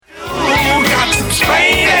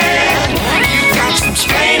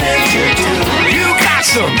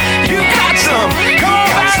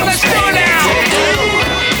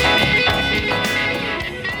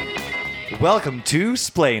Welcome to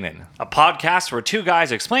Splainin', A podcast where two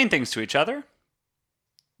guys explain things to each other,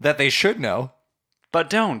 that they should know. but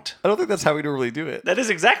don't. I don't think that's how we normally do it. That is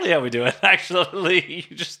exactly how we do it, actually.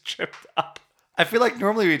 You just tripped up. I feel like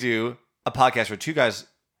normally we do a podcast where two guys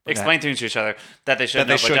Explain things to each other that they should that know,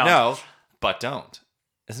 they but should don't. know, but don't.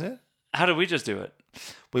 Isn't it? How did we just do it?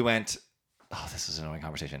 We went, this is an annoying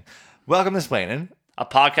conversation. Welcome to Splainin'. A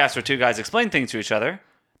podcast where two guys explain things to each other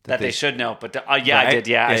that they should know, but don't. I Right? did.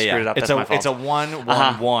 Yeah, I screwed it up. It's That's my fault. It's a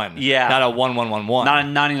 1-1-1. Yeah. Not a 1-1-1-1. Not a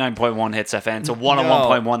 99.1 Hits FM. It's a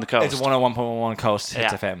 101.1 The Coast. It's a 101.1 Coast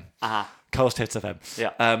Hits Yeah. FM. Uh-huh. Coast Hits FM.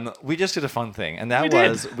 Yeah. We just did a fun thing, and that We did.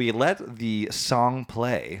 was we let the song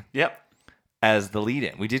play Yep. as the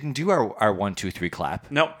lead-in. We didn't do our 1, 2, 3 clap,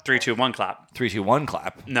 Nope. 3, 2, 1 clap. 3, 2, 1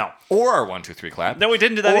 clap, No. or our 1, 2, 3 clap. No, we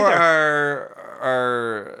didn't do that or either.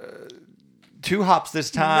 our 2 hops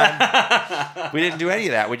this time. We didn't do any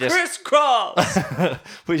of that. We just Crisscross.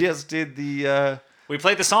 we just did the We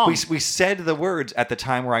played the song. we said the words at the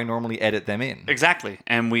time where I normally edit them in. Exactly.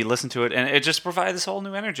 And we listened to it, and it just provided this whole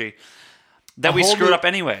new energy that we whole screwed new- up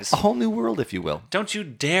anyways. A whole new world, if you will. Don't you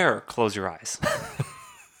dare close your eyes.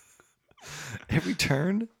 Every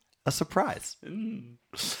turn, a surprise.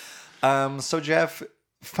 So Jeff,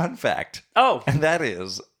 fun fact, Oh. and that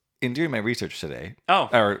is, in doing my research today, Oh.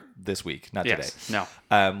 or this week, not Yes. today,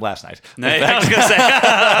 No. last night. No, In I was fact, going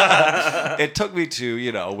to say. it took me to,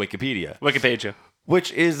 Wikipedia, Wikipedia.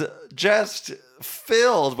 which is just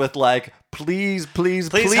filled with please Please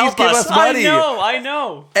help give us. us money. I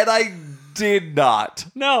know. And I did not.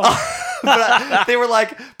 No. They were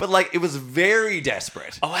it was very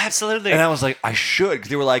desperate. Oh, absolutely. And I was like, I should. Because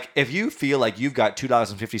they were like, if you feel like you've got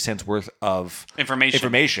 $2.50 worth of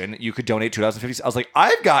Information. you could donate $2.50. I was like,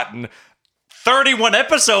 I've gotten, 31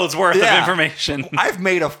 episodes worth of Yeah. information. I've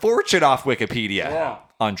made a fortune off Wikipedia. Yeah.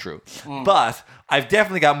 Untrue. But I've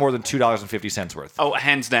definitely got more than $2.50 worth. Oh,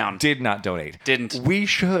 hands down. Did not donate. Didn't. We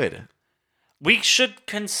should. We should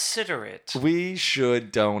consider it. We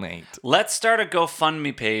should donate. Let's start a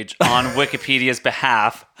GoFundMe page on Wikipedia's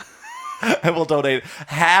behalf. And we'll donate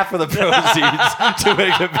half of the proceeds to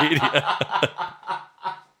Wikipedia.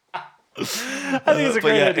 I think it's a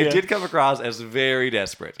great idea. It did come across as very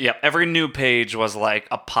desperate. Yep, every new page was like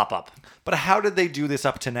a pop-up. But how did they do this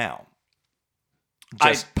up to now?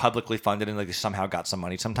 Just publicly funded and they somehow got some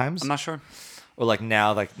money sometimes? I'm not sure. Or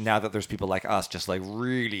now that there's people like us just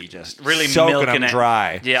really Soaking soaking them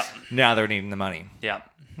dry. Yep. Now they're needing the money. Yeah.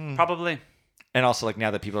 Probably. And also now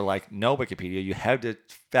that people are like, no, Wikipedia, you have to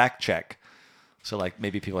fact check. So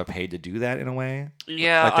maybe people are paid to do that in a way.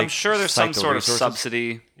 Yeah, Like, they I'm sure there's some cite the sort resources? of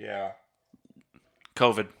subsidy. Yeah.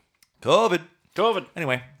 COVID.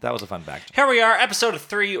 Anyway, that was a fun fact. Here we are, episode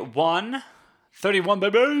 31. 31,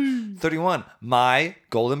 baby. 31. My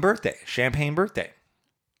golden birthday. Champagne birthday.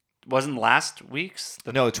 Wasn't last week's?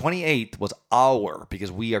 No, 28th was our,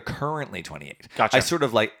 because we are currently 28. Gotcha. I sort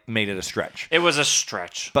of made it a stretch. It was a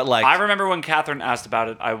stretch. But, I remember when Catherine asked about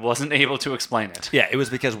it, I wasn't able to explain it. Yeah, it was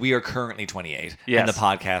because we are currently 28. Yes. And the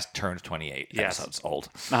podcast turned 28 Yes. episodes old.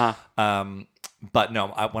 Uh-huh. But no,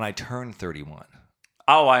 when I turn 31,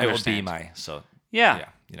 Oh, I it will understand. be my, Yeah.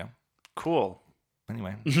 Yeah, Cool.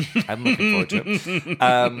 Anyway, I'm looking forward to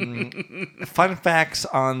it. Fun facts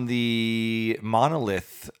on the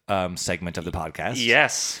Monolith segment of the podcast.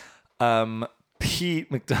 Yes. Pete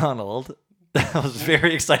McDonald was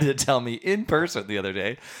very excited to tell me in person the other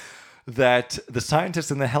day that the scientists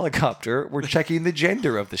in the helicopter were checking the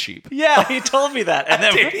gender of the sheep. Yeah, he told me that. And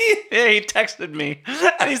then Did he? Yeah, he texted me.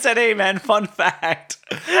 And he said, hey, man, fun fact.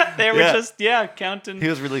 They were counting He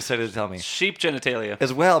was really excited to tell me. sheep genitalia.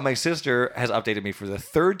 As well, my sister has updated me for the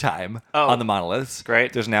third time on the monoliths.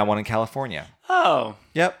 Great. There's now one in California. Oh,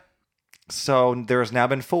 Yep. So there has now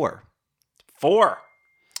been 4. 4.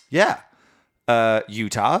 Yeah.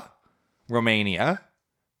 Utah, Romania,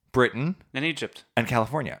 Britain, In Egypt. and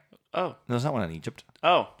California. Oh. No, there's not one in Egypt.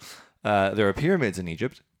 Oh. There are pyramids in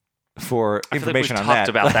Egypt. For I feel like information we've on talked that.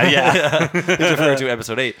 about that, yeah. Please refer to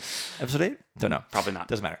episode 8. Episode 8? Don't know. Probably not.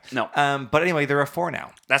 Doesn't matter. No. But anyway, there are 4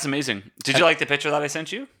 now. That's amazing. Did you like the picture that I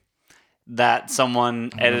sent you? That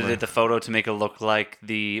someone edited the photo to make it look like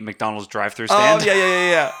the McDonald's drive-thru stand? Oh,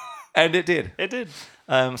 yeah. And it did. It did.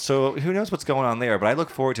 So who knows what's going on there, but I look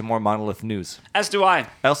forward to more Monolith news. As do I.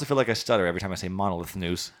 I also feel like I stutter every time I say Monolith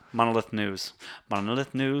news. Monolith news.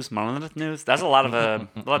 Monolith news. Monolith news. That's a lot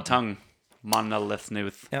of tongue. Monolith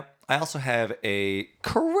news. Yep. I also have a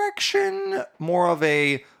correction, more of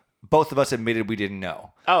a both of us admitted we didn't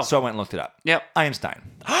know. Oh. So I went and looked it up. Yep. Einstein.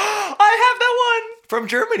 I have that one. from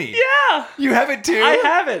Germany. Yeah. You have it too? I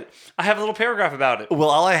have it. I have a little paragraph about it. Well,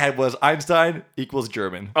 all I had was Einstein equals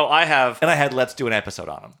German. Oh, I have. And I had let's do an episode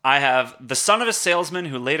on him. I have the son of a salesman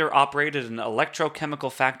who later operated an electrochemical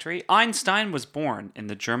factory. Einstein was born in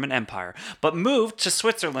the German Empire, but moved to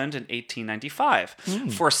Switzerland in 1895,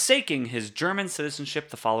 forsaking his German citizenship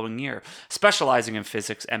the following year. Specializing in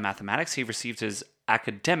physics and mathematics, he received his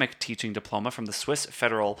academic teaching diploma from the Swiss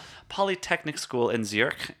Federal Polytechnic School in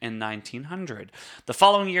Zurich in 1900. The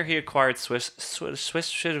following year, he acquired Swiss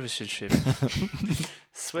citizenship.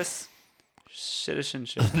 Swiss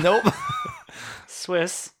citizenship. Nope.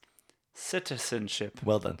 Swiss citizenship.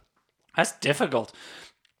 Well done. That's difficult.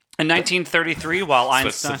 In 1933, while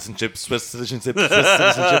Swiss Einstein citizenship.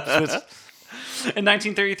 in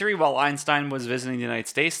 1933, while Einstein was visiting the United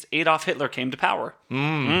States, Adolf Hitler came to power.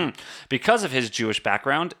 Because of his Jewish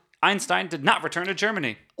background, Einstein did not return to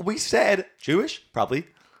Germany. We said Jewish? Probably.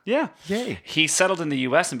 Yeah. Yay. He settled in the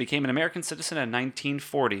U.S. and became an American citizen in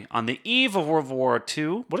 1940. On the eve of World War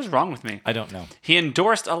II, what is wrong with me? I don't know. He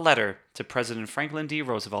endorsed a letter to President Franklin D.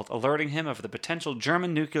 Roosevelt alerting him of the potential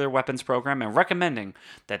German nuclear weapons program and recommending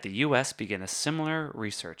that the U.S. begin a similar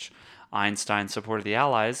research. Einstein supported the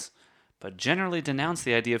Allies, but generally denounced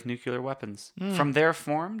the idea of nuclear weapons. From there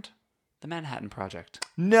formed the Manhattan Project.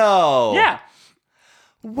 No. Yeah,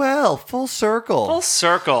 Well, full circle. full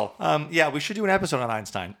circle. Yeah, we should do an episode on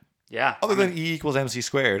Einstein. Yeah. Other than E equals MC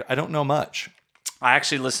squared, I don't know much. I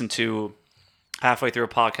actually listened to halfway through a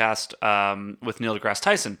podcast with Neil deGrasse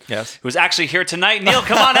Tyson. Yes. Who's actually here tonight. Neil,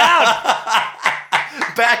 come on out.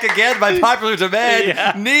 Back again by popular demand.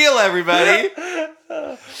 Yeah. Neil, everybody.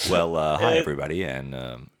 Well, hi, everybody.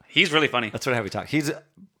 And He's really funny. that's what I have we talk. He's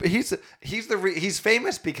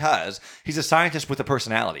famous because he's a scientist with a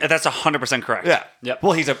personality. That's 100% correct. Yeah. Yep.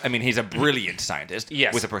 Well, he's a brilliant scientist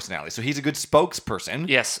Yes. with a personality. So he's a good spokesperson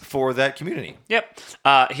Yes. for that community. Yep.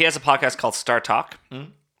 He has a podcast called Star Talk.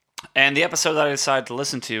 And the episode that I decided to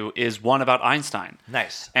listen to is one about Einstein.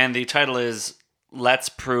 Nice. And the title is Let's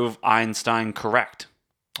Prove Einstein Correct.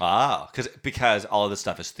 Because all of this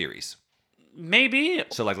stuff is theories. Maybe.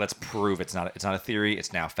 So let's prove it's not a theory,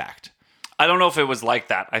 it's now fact. I don't know if it was like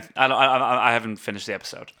that. I haven't finished the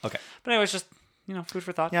episode. Okay. But anyways, just, food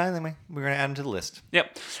for thought. Yeah, anyway, we're going to add them to the list.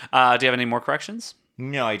 Yep. Do you have any more corrections?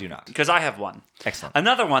 No, I do not. Because I have one. Excellent.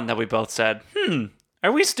 Another one that we both said,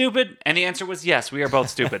 are we stupid? And the answer was yes, we are both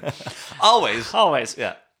stupid. Always. Always.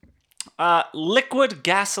 Yeah. Liquid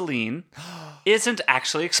gasoline isn't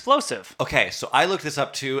actually explosive. Okay, so I looked this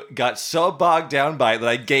up too, got so bogged down by it that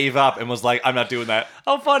I gave up and was like, I'm not doing that.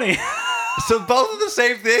 Oh, funny. So both of the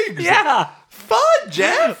same things. Yeah. Fun,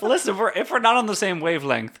 Jeff. Listen, if we're not on the same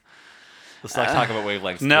wavelength. Let's not talk about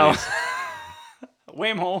wavelengths. No. Please.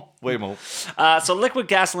 Waymo. Way more. So liquid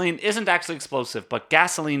gasoline isn't actually explosive, but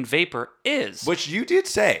gasoline vapor is. Which you did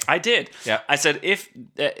say. I did. Yeah. I said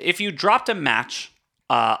if you dropped a match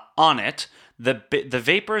on it, the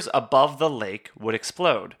vapors above the lake would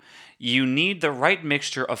explode. You need the right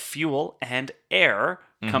mixture of fuel and air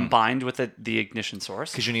combined with the ignition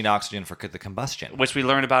source. Because you need oxygen for the combustion. Which we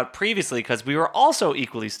learned about previously because we were also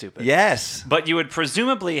equally stupid. Yes. But you would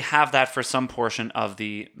presumably have that for some portion of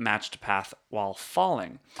the matched path while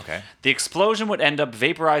falling. Okay. The explosion would end up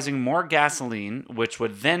vaporizing more gasoline, which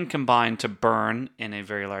would then combine to burn in a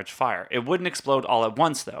very large fire. It wouldn't explode all at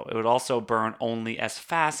once, though. It would also burn only as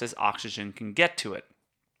fast as oxygen can get to it.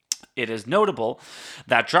 It is notable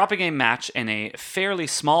that dropping a match in a fairly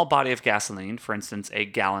small body of gasoline, for instance, a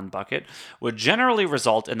gallon bucket, would generally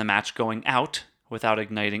result in the match going out without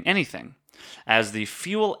igniting anything, as the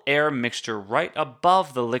fuel-air mixture right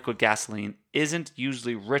above the liquid gasoline isn't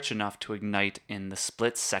usually rich enough to ignite in the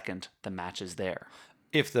split second the match is there.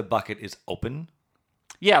 If the bucket is open.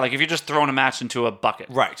 Yeah, like if you're just throwing a match into a bucket.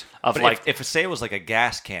 Right. Of but like, if say it was like a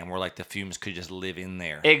gas can where like the fumes could just live in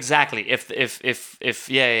there. Exactly. If the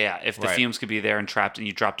Right. fumes could be there and trapped and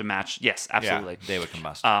you dropped a match, yes, absolutely. Yeah, they would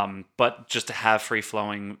combust. But just to have free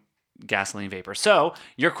flowing gasoline vapor. So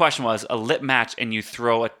your question was a lit match and you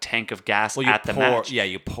throw a tank of gas at the match. Yeah,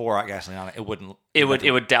 you pour out gasoline on it. It wouldn't.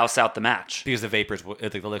 It would douse out the match. Because the vapors,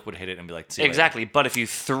 the liquid hit it and be like, see you later. Exactly. But if you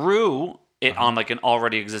threw it on like an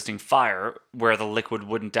already existing fire where the liquid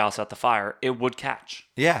wouldn't douse out the fire, it would catch.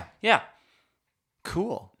 Yeah. Yeah.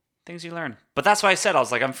 Cool. Things you learn. But that's why I said, I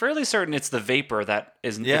was like, I'm fairly certain it's the vapor that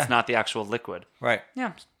is, it's not the actual liquid. Right.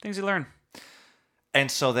 Yeah. Things you learn. And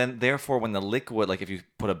so then, therefore, when the liquid, like if you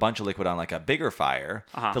put a bunch of liquid on like a bigger fire,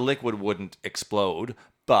 the liquid wouldn't explode,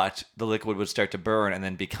 but the liquid would start to burn and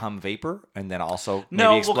then become vapor and then also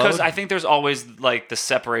maybe explode? No, because I think there's always like the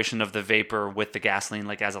separation of the vapor with the gasoline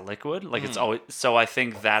like as a liquid. Like it's always, so I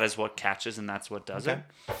think that is what catches and that's what does it.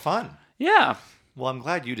 Fun. Yeah. Well, I'm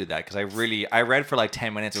glad you did that because I read for like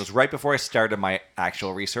 10 minutes. It was right before I started my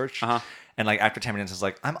actual research. And like after 10 minutes, it's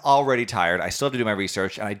like, I'm already tired. I still have to do my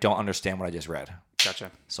research and I don't understand what I just read.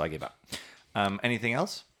 Gotcha. So I gave up. Anything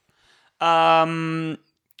else? We're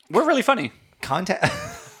really funny. Content.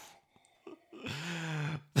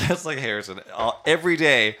 That's like Harrison. Every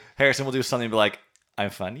day, Harrison will do something and be like, I'm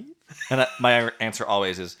funny. And my answer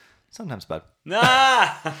always is, sometimes, bud.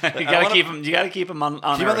 Nah, you gotta keep him. You gotta keep him on. Keep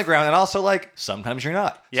him on the ground, and also like sometimes you're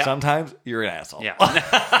not. Yeah. Sometimes you're an asshole. Yeah.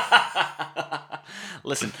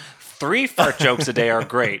 Listen, 3 fart jokes a day are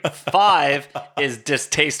great. 5 is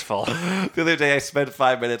distasteful. The other day, I spent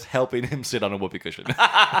 5 minutes helping him sit on a whoopee cushion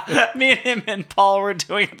Me and him and Paul were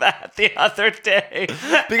doing that the other day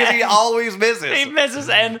because he always misses. He misses,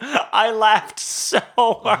 and I laughed so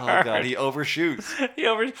hard. Oh god, he overshoots.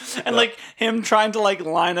 And like him trying to like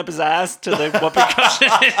line up his ass to the whoopee cushion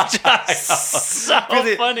is just so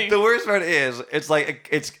funny. The worst part is, it's like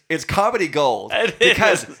it's comedy gold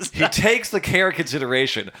because he takes the care and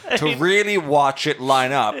consideration to really watch it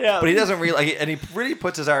line up, but he doesn't realize, and he really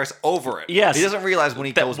puts his arse over it. Yes, he doesn't realize when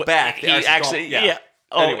he goes back. He actually,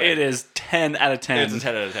 Oh, anyway. It is 10 out of 10. It's a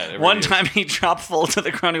 10 out of 10. One time he dropped full to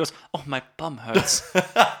the ground. He goes, "Oh, my bum hurts."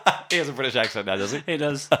 He has a British accent now, does he? He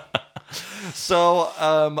does.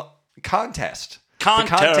 So, contest. The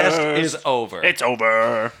contest is over. It's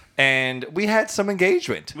over. And we had some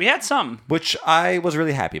engagement. We had some. Which I was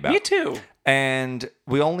really happy about. Me too. And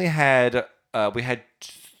we only had, I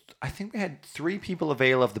think we had 3 people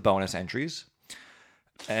avail of the bonus entries.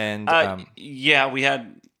 And yeah, we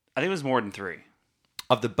had, I think it was more than 3.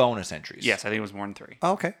 Of the bonus entries. Yes, I think it was more than 3.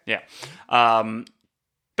 Oh, okay. Yeah.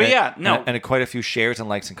 But yeah, no. And quite a few shares and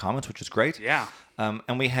likes and comments, which is great. Yeah.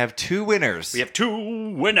 And we have 2 winners. We have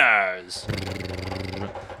 2 winners.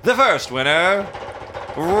 The first winner,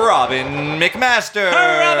 Robin McMaster.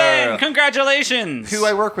 Robin, congratulations. Who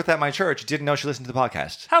I work with at my church. Didn't know she listened to the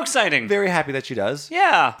podcast. How exciting. Very happy that she does.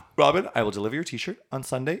 Yeah. Robin, I will deliver your t-shirt on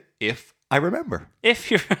Sunday if I remember.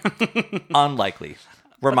 If you're... Unlikely.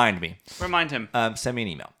 Remind me. Remind him. Send me an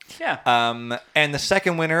email. Yeah. And the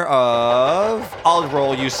second winner of I'll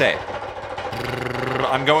Roll You Say.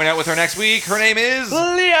 I'm going out with her next week. Her name is...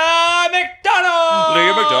 Leah McDonald.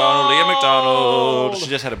 Leah McDonald. She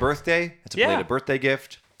just had a birthday. It's a belated birthday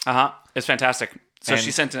gift. Uh-huh. It's fantastic. So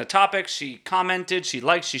she sent in a topic, she commented, she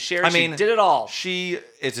liked, she shared, she did it all. She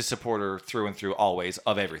is a supporter through and through always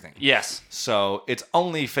of everything. Yes. So it's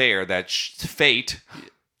only fair that fate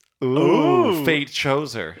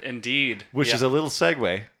chose her. Indeed. Which is a little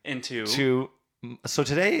segue into... So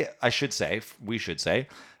today, we should say,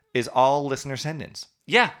 is all listener send-ins.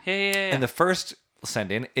 Yeah. And the first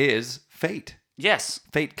send-in is fate. Yes.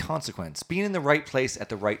 Fate consequence. Being in the right place at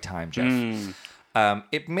the right time, Jeff.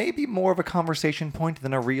 It may be more of a conversation point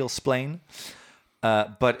than a real splain,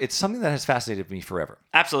 but it's something that has fascinated me forever.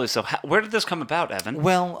 Absolutely. So where did this come about, Evan?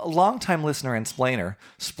 Well, a long-time listener and splainer.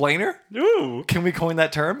 Splainer? Ooh. Can we coin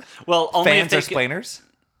that term? Well, only fans are splainers?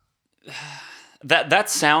 That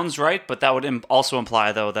sounds right, but that would also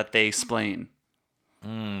imply, though, that they splain.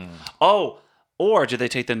 Oh, or do they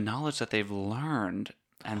take the knowledge that they've learned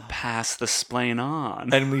and pass the splain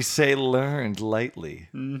on? And we say learned lightly.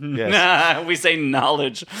 Mm-hmm. Yes. We say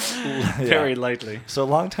knowledge very lightly. So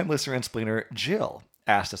longtime listener and splainer Jill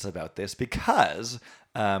asked us about this because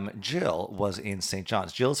Jill was in St.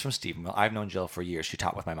 John's. Jill's from Stephenville. I've known Jill for years. She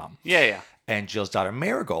taught with my mom. Yeah. And Jill's daughter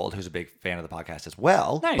Marigold, who's a big fan of the podcast as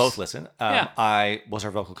well. Nice. Both listen. I was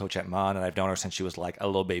her vocal coach at Mon, and I've known her since she was like a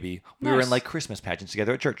little baby. We were in like Christmas pageants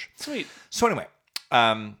together at church. Sweet. So anyway,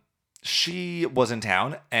 she was in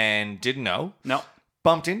town and didn't know. No.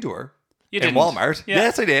 Bumped into her. You didn't. In Walmart. Yeah.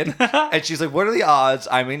 Yes, I did. And she's like, what are the odds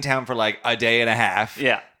I'm in town for like a day and a half?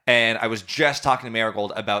 Yeah. And I was just talking to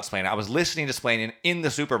Marigold about splaining. I was listening to splaining in the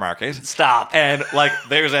supermarket. Stop. And like,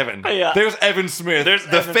 there's Evan. Yeah. There's Evan Smith. There's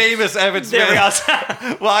the famous Evan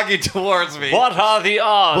Smith. Walking towards me. What are the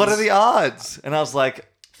odds? What are the odds? And I was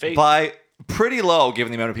like, Fate. By pretty low,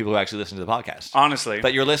 given the amount of people who actually listen to the podcast. Honestly.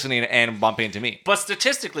 That you're listening and bumping into me. But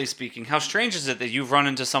statistically speaking, how strange is it that you've run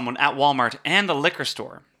into someone at Walmart and a liquor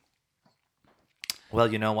store?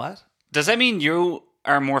 Well, you know what? Does that mean you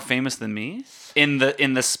are more famous than me in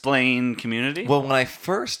the splain community? Well, when I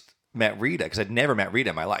first met Rita, because I'd never met Rita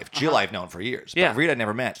in my life. Jill I've known for years. But Rita I'd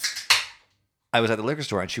never met. I was at the liquor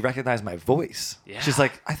store and she recognized my voice. Yeah. She's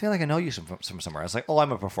like, I feel like I know you from somewhere. I was like, oh,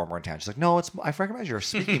 I'm a performer in town. She's like, no, I recognize your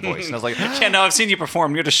speaking voice. And I was like, yeah, no, I've seen you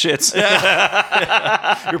perform. You're the shits.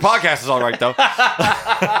 Your podcast is all right, though.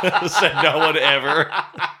 Said no one ever.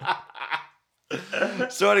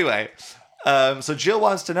 So anyway, so Jill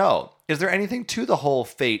wants to know, is there anything to the whole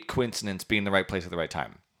fate coincidence being in the right place at the right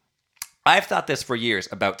time? I've thought this for years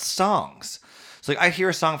about songs. So like I hear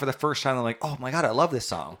a song for the first time, I'm like, oh my God, I love this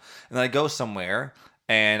song. And then I go somewhere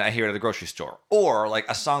and I hear it at the grocery store. Or like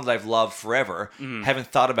a song that I've loved forever, haven't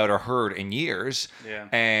thought about or heard in years. Yeah.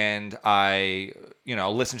 And I,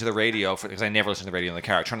 listen to the radio because I never listen to the radio in the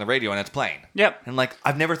car. I turn on the radio and it's playing. Yep. And like,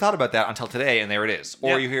 I've never thought about that until today, and there it is.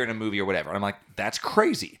 Or you hear it in a movie or whatever. And I'm like, that's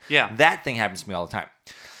crazy. Yeah. That thing happens to me all the time.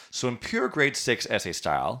 So in pure grade 6 essay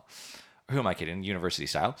style, who am I kidding? University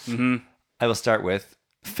style. I will start with,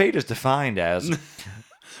 fate is defined as...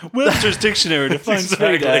 Webster's Dictionary defines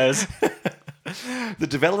fate as... the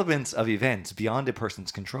developments of events beyond a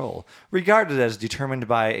person's control, regarded as determined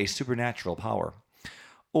by a supernatural power.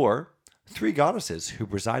 Or 3 goddesses who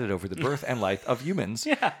presided over the birth and life of humans.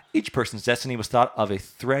 Yeah. Each person's destiny was thought of a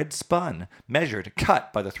thread spun, measured,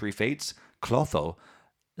 cut by the 3 fates, Clotho,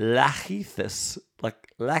 Lachesis,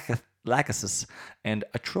 Lachesis, and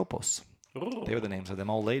Atropos. Ooh. They were the names of them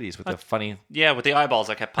old ladies with the funny... Yeah, with the eyeballs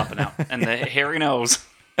that kept popping out and the hairy nose.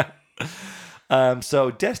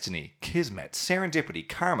 So destiny, kismet, serendipity,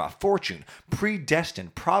 karma, fortune,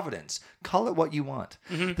 predestined, providence, call it what you want.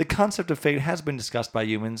 The concept of fate has been discussed by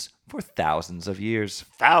humans for thousands of years.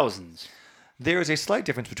 Thousands. There is a slight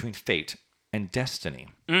difference between fate and destiny.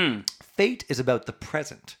 Fate is about the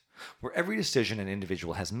present, where every decision an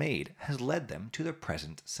individual has made has led them to their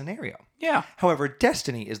present scenario. Yeah. However,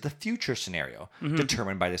 destiny is the future scenario,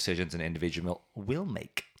 determined by decisions an individual will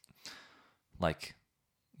make. Like...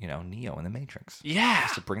 Neo in the Matrix. Yeah.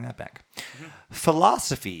 Just to bring that back.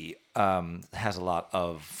 Philosophy has a lot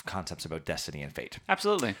of concepts about destiny and fate.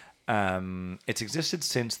 Absolutely. It's existed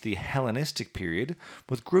since the Hellenistic period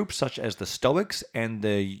with groups such as the Stoics and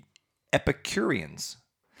the Epicureans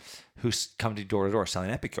who come to door selling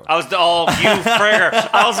Epicure. You frigger.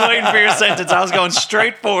 I was waiting for your sentence. I was going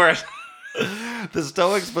straight for it. The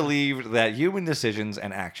Stoics believed that human decisions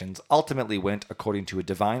and actions ultimately went according to a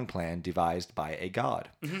divine plan devised by a god.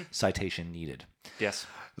 Citation needed. Yes.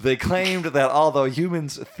 They claimed that although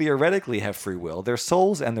humans theoretically have free will, their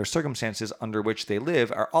souls and their circumstances under which they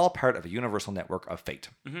live are all part of a universal network of fate,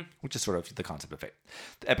 which is sort of the concept of fate.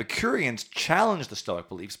 The Epicureans challenged the Stoic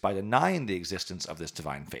beliefs by denying the existence of this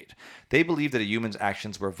divine fate. They believed that a human's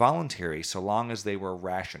actions were voluntary so long as they were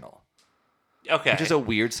rational. Okay. Which is a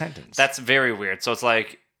weird sentence. That's very weird. So it's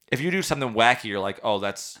like... If you do something wacky, you're like, oh,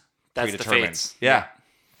 that's predetermined. The fates. Yeah.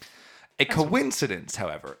 A coincidence,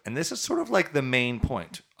 however, and this is sort of like the main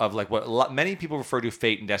point of like what many people refer to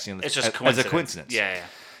fate and destiny it's just as a coincidence. Yeah.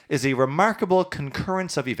 Is a remarkable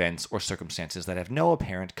concurrence of events or circumstances that have no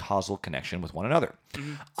apparent causal connection with one another,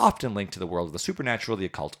 often linked to the world of the supernatural, the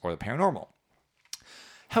occult, or the paranormal.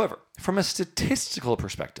 However, from a statistical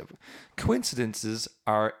perspective, coincidences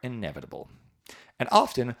are inevitable, and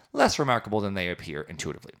often less remarkable than they appear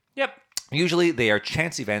intuitively. Yep. Usually, they are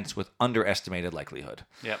chance events with underestimated likelihood.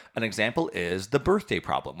 Yep. An example is the birthday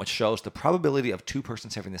problem, which shows the probability of 2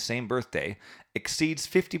 persons having the same birthday exceeds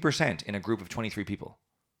 50% in a group of 23 people.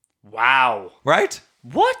 Wow. Right?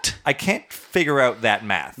 What? I can't figure out that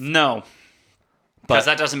math. No. Because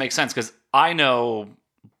that doesn't make sense, because I know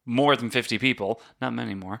more than 50 people. Not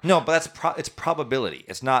many more. No, but it's probability.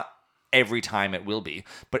 It's not every time it will be,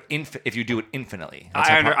 but if you do it infinitely.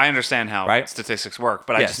 I understand how right? statistics work,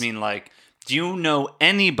 but I just mean like, do you know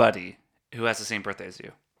anybody who has the same birthday as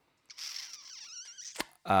you?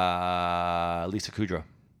 Lisa Kudrow.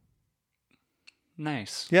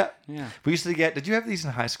 Nice. Yeah. Yeah. We used to get, did you have these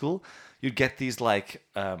in high school? You'd get these like,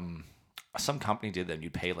 some company did them.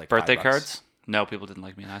 You'd pay like birthday $5. cards? No, people didn't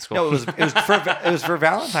like me in high school. No, it was for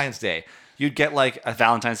Valentine's Day. You'd get like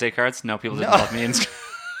Valentine's Day cards? No, people didn't love me in school.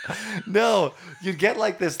 No, you'd get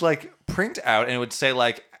like this like print out, and it would say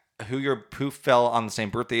like who fell on the same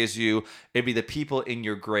birthday as you. It'd be the people in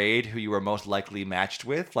your grade who you were most likely matched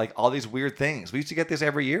with. Like all these weird things. We used to get this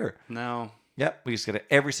every year. No. Yep, we used to get it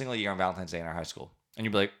every single year on Valentine's Day in our high school. And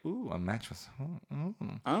you'd be like, ooh, I'm matched with...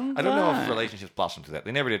 I don't know if relationships blossomed through that.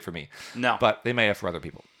 They never did for me. No. But they may have for other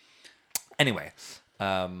people. Anyway,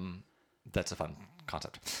 that's a fun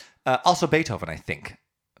concept. Also Beethoven, I think.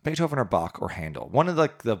 Beethoven or Bach or Handel. One of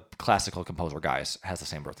the classical composer guys has the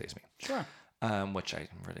same birthday as me. Sure. Which I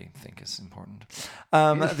really think is important.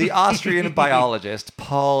 The Austrian biologist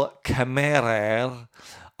Paul Kammerer,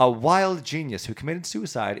 a wild genius who committed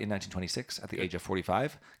suicide in 1926 at the age of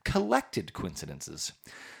 45, collected coincidences.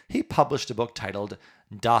 He published a book titled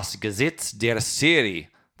Das Gesetz der Serie,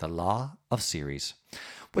 The Law of Series,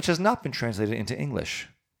 which has not been translated into English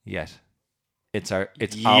yet. It's our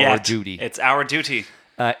duty. It's our duty.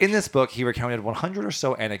 In this book, he recounted 100 or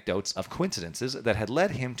so anecdotes of coincidences that had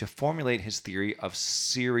led him to formulate his theory of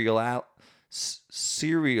serial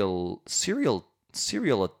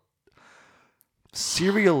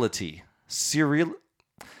Seriality. Serial.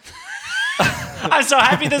 I'm so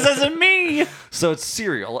happy this isn't me. So it's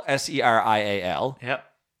serial, SERIAL, Yep.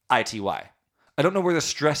 ITY. I don't know where the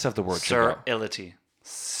stress of the word should go. Sterility.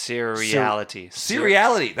 Seriality.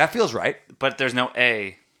 Seriality. That feels right. But there's no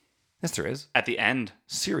A Yes, there is. at the end.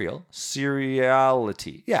 Serial.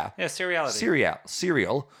 Seriality. Yeah. Yeah, seriality.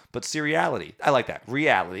 Serial, but seriality. I like that.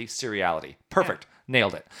 Reality, seriality. Perfect.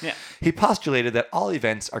 Nailed it. Yeah. He postulated that all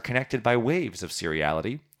events are connected by waves of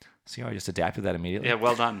seriality. See how I just adapted that immediately? Yeah,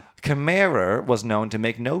 well done. Kammerer was known to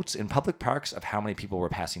make notes in public parks of how many people were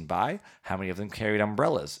passing by, how many of them carried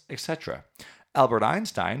umbrellas, etc. Albert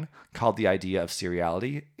Einstein called the idea of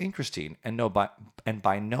seriality interesting and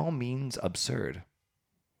by no means absurd.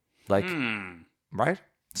 Like, right?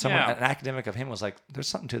 Someone, Yeah. an academic of him was like, there's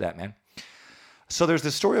something to that, man. So there's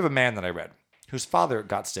this story of a man that I read whose father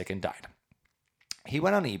got sick and died. He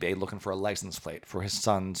went on eBay looking for a license plate for his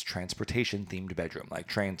son's transportation-themed bedroom, like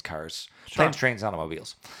trains, cars, planes, trains, and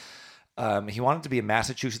automobiles. He wanted to be a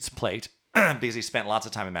Massachusetts plate because he spent lots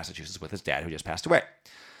of time in Massachusetts with his dad, who just passed away.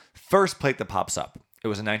 First plate that pops up. It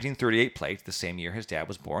was a 1938 plate, the same year his dad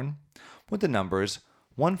was born, with the numbers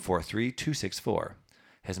 143264.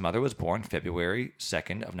 His mother was born February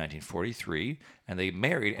 2nd of 1943, and they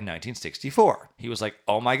married in 1964. He was like,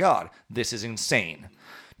 oh my God, this is insane.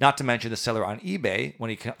 Not to mention the seller on eBay,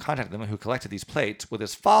 when he contacted them, who collected these plates, with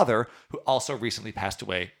his father, who also recently passed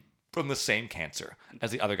away from the same cancer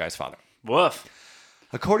as the other guy's father. Woof.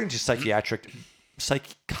 According to psychiatrist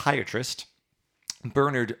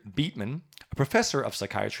Bernard Beitman, a professor of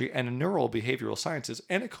psychiatry and neurobehavioral sciences,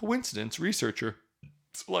 and a coincidence researcher.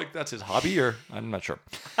 So, like, that's his hobby, or I'm not sure.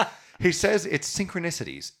 He says it's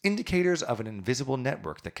synchronicities, indicators of an invisible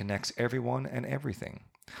network that connects everyone and everything.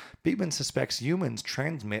 Beitman suspects humans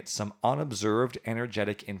transmit some unobserved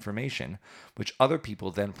energetic information, which other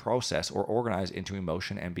people then process or organize into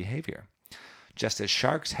emotion and behavior. Just as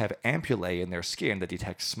sharks have ampullae in their skin that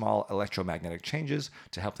detect small electromagnetic changes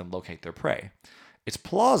to help them locate their prey. It's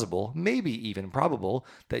plausible, maybe even probable,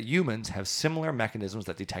 that humans have similar mechanisms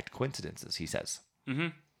that detect coincidences, he says. Mm-hmm.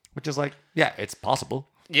 Which is like, yeah, it's possible.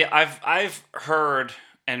 Yeah, I've heard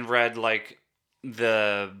and read like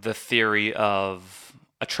the theory of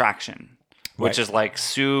attraction, which is like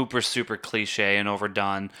super cliche and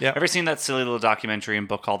overdone. Yeah. Ever seen that silly little documentary and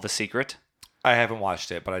book called The Secret? I haven't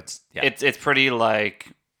watched it, but It's pretty like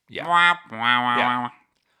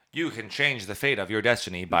You can change the fate of your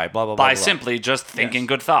destiny by blah blah blah. by simply just thinking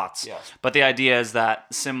good thoughts. Yes. But the idea is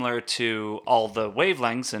that similar to all the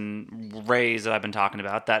wavelengths and rays that I've been talking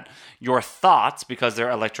about, that your thoughts, because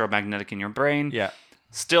they're electromagnetic in your brain,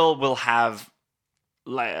 still will have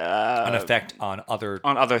an effect on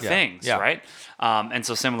other things, right? And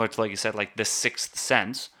so similar to, like you said, like the sixth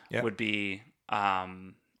sense would be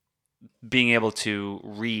being able to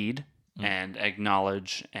read and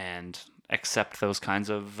acknowledge and accept those kinds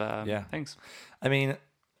of things. I mean,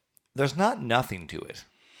 there's not nothing to it,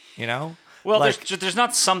 you know? Well, like, there's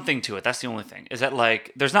not something to it. That's the only thing. Is that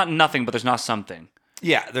like there's not nothing, but there's not something.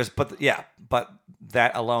 Yeah, but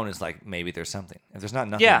that alone is like maybe there's something. If there's not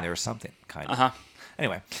nothing, there's something kind of.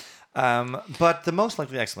 Anyway, but the most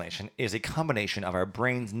likely explanation is a combination of our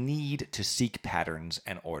brain's need to seek patterns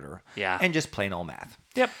and order, and just plain old math.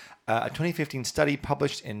 Yep. A 2015 study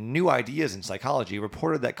published in New Ideas in Psychology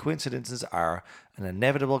reported that coincidences are an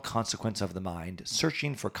inevitable consequence of the mind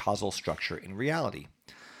searching for causal structure in reality.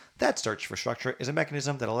 That search for structure is a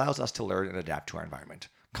mechanism that allows us to learn and adapt to our environment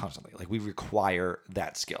constantly. Like, we require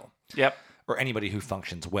that skill. Yep. Or anybody who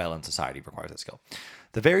functions well in society requires that skill.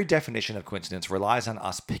 The very definition of coincidence relies on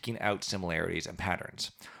us picking out similarities and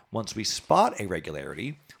patterns. Once we spot a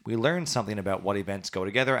regularity, we learn something about what events go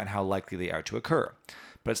together and how likely they are to occur.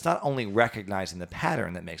 But it's not only recognizing the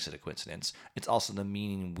pattern that makes it a coincidence, it's also the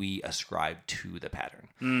meaning we ascribe to the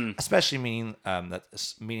pattern. Especially meaning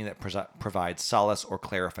that provides solace or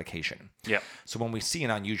clarification. Yep. So when we see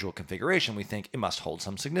an unusual configuration, we think it must hold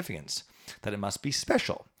some significance, that it must be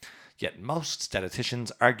special. Yet most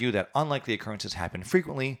statisticians argue that unlikely occurrences happen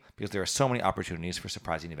frequently because there are so many opportunities for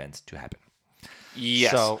surprising events to happen.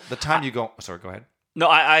 Yes. So the time you go... Sorry, go ahead. No,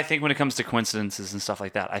 I think when it comes to coincidences and stuff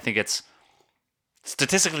like that, I think it's...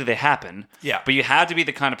 Statistically, they happen. Yeah. But you have to be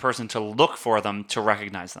the kind of person to look for them to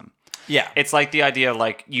recognize them. Yeah. It's like the idea of,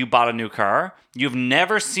 like, you bought a new car. You've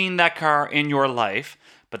never seen that car in your life,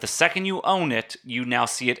 but the second you own it, you now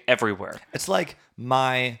see it everywhere. It's like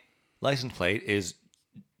my license plate is...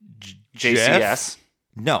 JCS.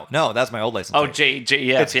 No, that's my old license Oh, plate.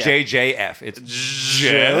 JEF. It's JJF. It's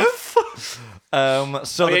Jeff.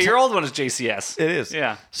 So your old one is JCS. It is.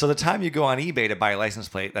 Yeah. So the time you go on eBay to buy a license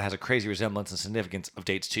plate that has a crazy resemblance and significance of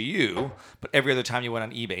dates to you, but every other time you went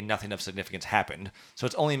on eBay, nothing of significance happened. So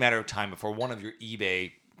it's only a matter of time before one of your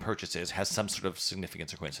eBay purchases has some sort of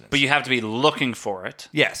significance or coincidence. But you have to be looking for it.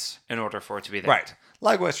 Yes. In order for it to be there. Right.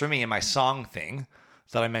 Likewise for me in my song thing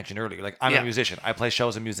that I mentioned earlier. Like, I'm a musician. I play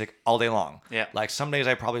shows of music all day long. Yeah. Like, some days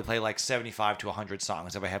I probably play like 75 to 100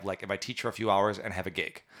 songs if I teach for a few hours and have a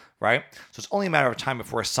gig, right? So it's only a matter of time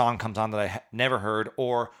before a song comes on that I never heard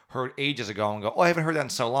or heard ages ago and go, oh, I haven't heard that in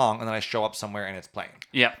so long, and then I show up somewhere and it's playing.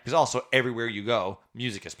 Yeah. Because also, everywhere you go,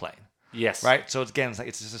 music is playing. Yes. Right? So it's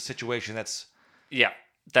just a situation that's... Yeah.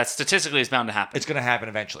 That statistically is bound to happen. It's going to happen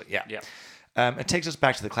eventually, yeah. Yeah. It takes us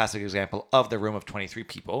back to the classic example of the room of 23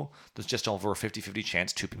 people. There's just over a 50-50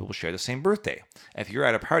 chance 2 people will share the same birthday. If you're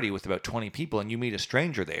at a party with about 20 people and you meet a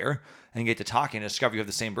stranger there and you get to talking and discover you have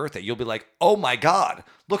the same birthday, you'll be like, oh my God,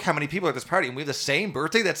 look how many people are at this party and we have the same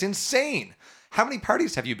birthday? That's insane. How many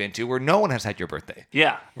parties have you been to where no one has had your birthday?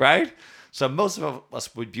 Yeah. Right? So most of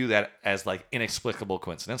us would view that as like inexplicable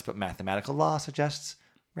coincidence, but mathematical law suggests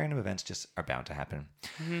random events just are bound to happen.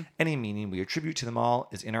 Mm-hmm. Any meaning we attribute to them all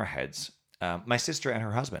is in our heads. My sister and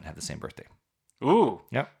her husband have the same birthday. Ooh.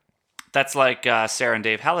 Yep. That's like Sarah and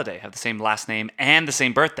Dave Halliday have the same last name and the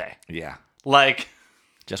same birthday. Yeah. Like...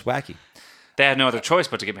 Just wacky. They had no other choice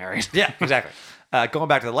but to get married. Yeah, exactly. Going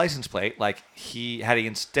back to the license plate, like had he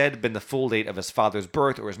instead been the full date of his father's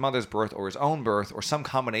birth or his mother's birth or his own birth or some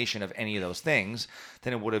combination of any of those things,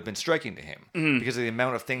 then it would have been striking to him because of the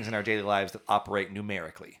amount of things in our daily lives that operate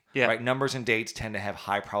numerically. Yeah. Right? Numbers and dates tend to have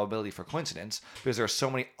high probability for coincidence because there are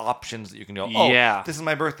so many options that you can go, this is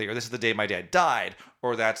my birthday, or this is the day my dad died,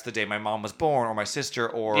 or that's the day my mom was born, or my sister,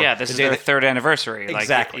 or this is their third anniversary.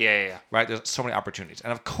 Exactly. Like, yeah. Right? There's so many opportunities.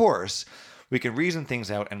 And of course, we can reason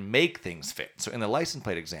things out and make things fit. So in the license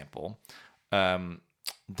plate example,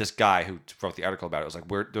 this guy who wrote the article about it was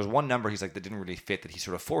like, there's one number he's like that didn't really fit that he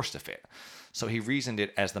sort of forced to fit. So he reasoned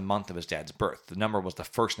it as the month of his dad's birth. The number was the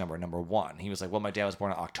first number 1. He was like, well, my dad was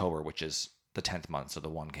born in October, which is the 10th month, so the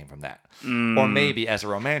 1 came from that. Or maybe as a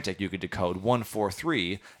romantic, you could decode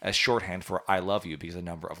 143 as shorthand for I love you because of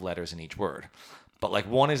the number of letters in each word. But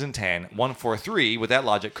like 1 isn't 10, 143 with that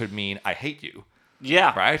logic could mean I hate you.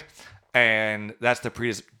 Yeah. Right? And that's the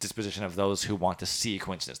predisposition of those who want to see a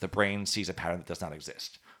coincidence. The brain sees a pattern that does not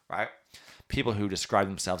exist, right? People who describe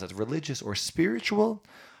themselves as religious or spiritual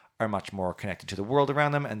are much more connected to the world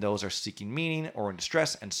around them, and those are seeking meaning or in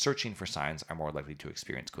distress and searching for signs are more likely to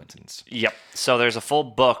experience coincidence. Yep. So there's a full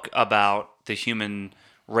book about the human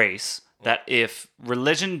race that if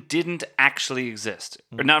religion didn't actually exist,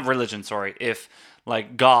 or not religion, sorry, if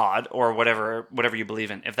like God or whatever you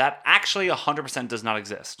believe in, if that actually 100% does not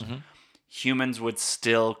exist, humans would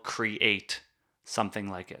still create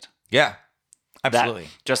something like it. Yeah, absolutely.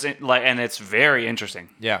 And it's very interesting.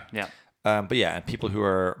 Yeah. Yeah. But yeah, and people who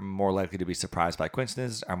are more likely to be surprised by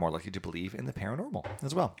coincidences are more likely to believe in the paranormal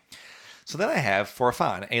as well. So then I have, for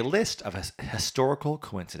fun, a list of historical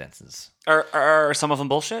coincidences. Are some of them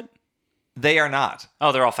bullshit? They are not.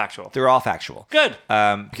 Oh, they're all factual. They're all factual. Good.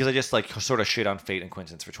 Because I just like sort of shit on fate and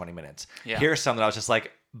coincidence for 20 minutes. Yeah. Here's some that I was just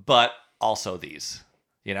like, but also these,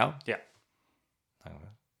 you know? Yeah.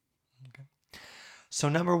 Okay. So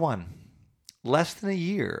number 1, less than a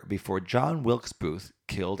year before John Wilkes Booth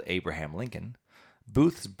killed Abraham Lincoln,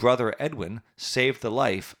 Booth's brother Edwin saved the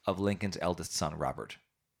life of Lincoln's eldest son, Robert.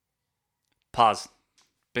 Pause.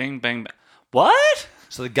 Bing, bang, bang. What?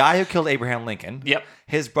 So the guy who killed Abraham Lincoln, yep,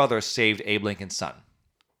 his brother saved Abe Lincoln's son.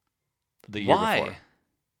 The year Why?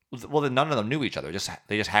 Before. Well, then none of them knew each other.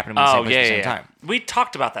 They just happened to be in the same place at the same time. We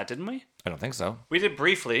talked about that, didn't we? I don't think so. We did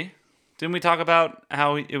briefly. Didn't we talk about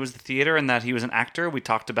how it was the theater and that he was an actor? We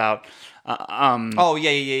talked about. Oh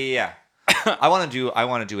yeah. I want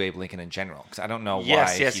to do Abe Lincoln in general because I don't know why.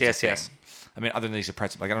 Yes. I mean, other than he's a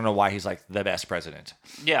president, like I don't know why he's like the best president.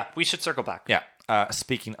 Yeah, we should circle back. Yeah.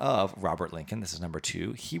 Speaking of Robert Lincoln, this is number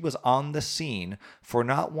 2. He was on the scene for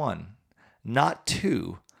not 1, not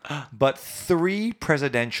 2, but 3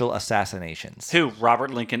 presidential assassinations. Who?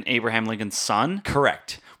 Robert Lincoln, Abraham Lincoln's son?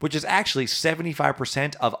 Correct. Which is actually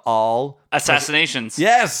 75% of all assassinations.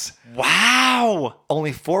 Yes. Wow.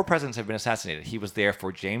 Only 4 presidents have been assassinated. He was there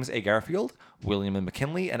for James A. Garfield, William and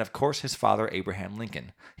McKinley, and of course his father, Abraham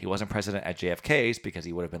Lincoln. He wasn't president at JFK's because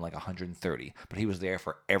he would have been like 130, but he was there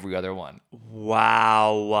for every other one.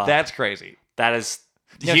 Wow. That's crazy. That is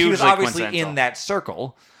hugely he was obviously in that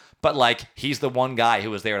circle, but like he's the one guy who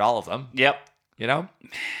was there at all of them. Yep. You know?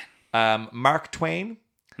 Mark Twain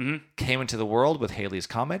came into the world with Halley's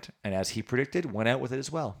Comet, and as he predicted, went out with it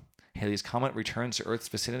as well. Halley's Comet returns to Earth's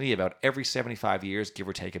vicinity about every 75 years, give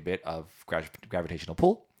or take a bit of gravitational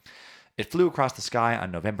pull. It flew across the sky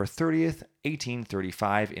on November 30th,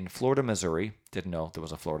 1835 in Florida, Missouri. Didn't know there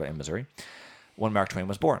was a Florida in Missouri. When Mark Twain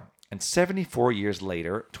was born. And 74 years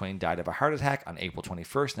later, Twain died of a heart attack on April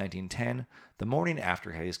 21st, 1910, the morning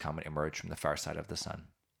after Halley's Comet emerged from the far side of the sun.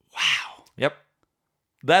 Wow. Yep.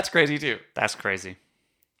 That's crazy too. That's crazy.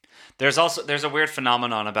 There's a weird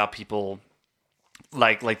phenomenon about people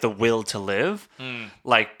like the will to live.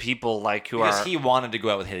 Like people like who Because are... he wanted to go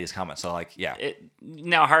out with Halley's Comet, so like, yeah.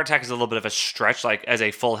 Now, a heart attack is a little bit of a stretch, like as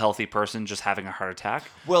a full healthy person just having a heart attack.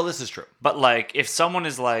 Well, this is true. But like if someone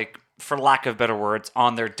is like, for lack of better words,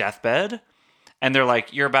 on their deathbed and they're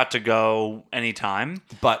like, you're about to go anytime.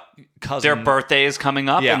 But their birthday is coming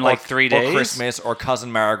up in like 3 days. Or Christmas, or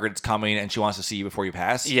cousin Margaret's coming and she wants to see you before you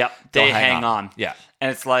pass. Yep. They hang on. Yeah. And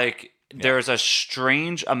it's like there's a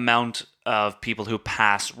strange amount of people who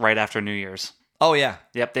pass right after New Year's. Oh, yeah.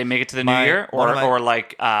 Yep. They make it to the New Year or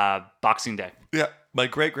like Boxing Day. Yeah. My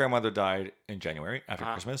great-grandmother died in January after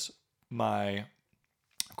Christmas. My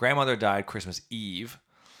grandmother died Christmas Eve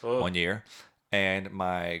one year. And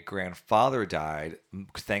my grandfather died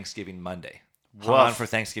Thanksgiving Monday. Hung on for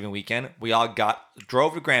Thanksgiving weekend. We all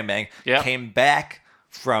drove to Grand Bank, came back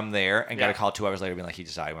from there, and got a call 2 hours later being like, he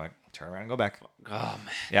just died. We're like, turn around and go back. Oh,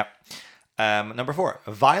 man. Yep. Number 4.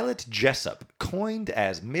 Violet Jessup, coined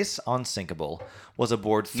as Miss Unsinkable, was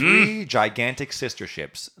aboard 3 gigantic sister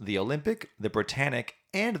ships, the Olympic, the Britannic,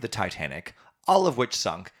 and the Titanic, all of which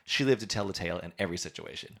sunk. She lived to tell the tale in every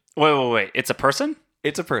situation. Wait. It's a person?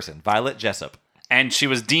 It's a person, Violet Jessup. And she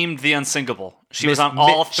was deemed the Unsinkable. She was on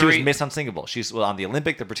all 3. She was Miss Unsinkable. She's on the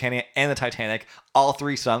Olympic, the Britannia, and the Titanic. All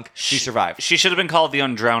 3 sunk. She survived. She should have been called the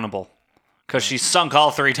Undrownable. Because she sunk all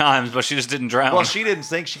 3 times, but she just didn't drown. Well, she didn't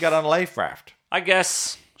sink. She got on a life raft. I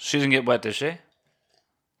guess she didn't get wet, did she?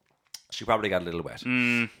 She probably got a little wet.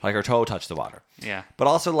 Like her toe touched the water. Yeah. But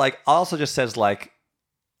also just says like,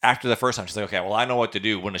 after the first time, she's like, okay, well, I know what to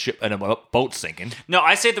do when a ship and a boat's sinking. No,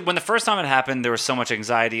 I say that when the first time it happened, there was so much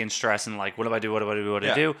anxiety and stress and like, what do I do? What do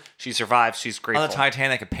I do? She survived. She's grateful. On the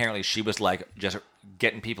Titanic, apparently, she was like just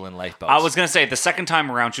getting people in lifeboats. I was going to say, the second time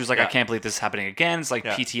around, she was like, I can't believe this is happening again. It's like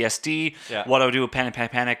PTSD. Yeah. What do I do?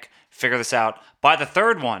 Panic. Figure this out. By the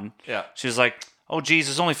third one, she was like, oh, geez,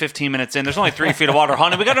 there's only 15 minutes in. There's only 3 feet of water.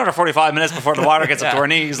 Honey, we got another 45 minutes before the water gets up to our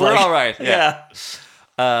knees. We're like, all right. Yeah.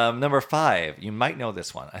 Number 5. You might know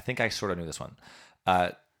this one. I think I sort of knew this one.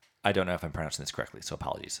 I don't know if I'm pronouncing this correctly, so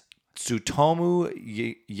apologies.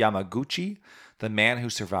 Tsutomu Yamaguchi, the man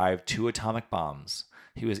who survived 2 atomic bombs.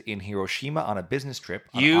 He was in Hiroshima on a business trip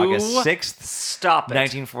on August 6th,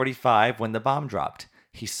 1945, when the bomb dropped.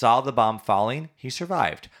 He saw the bomb falling. He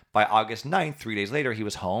survived. By August 9th, 3 days later, he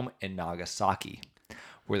was home in Nagasaki,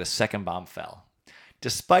 where the second bomb fell.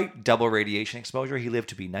 Despite double radiation exposure, he lived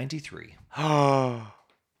to be 93.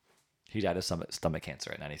 He died of stomach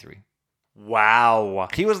cancer at 93. Wow.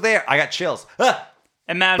 He was there. I got chills.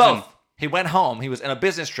 Imagine. Both. He went home. He was in a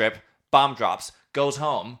business trip. Bomb drops. Goes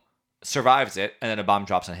home. Survives it. And then a bomb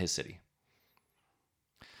drops on his city.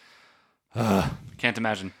 Can't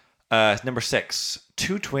imagine. Number 6.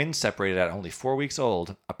 2 twins separated at only 4 weeks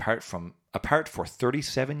old, apart for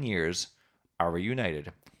 37 years, are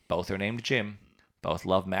reunited. Both are named Jim. Both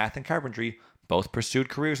love math and carpentry. Both pursued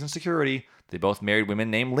careers in security. They both married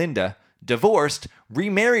women named Linda. Divorced,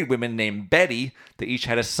 remarried women named Betty. They each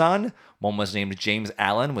had a son. One was named James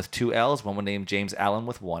Allen with 2 L's. One was named James Allen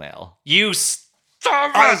with 1 L. You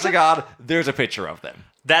stop it! Honest to God, there's a picture of them.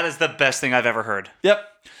 That is the best thing I've ever heard. Yep.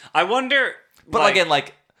 I wonder... But again,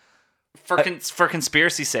 like... For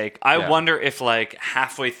conspiracy's sake, I wonder if like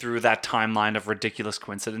halfway through that timeline of ridiculous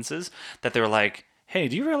coincidences that they were like, hey,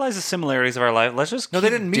 do you realize the similarities of our life? Let's just No, they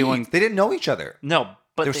didn't meet. They didn't know each other. No,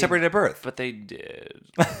 but they were separated at birth. But they did.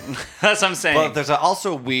 That's what I'm saying. But there's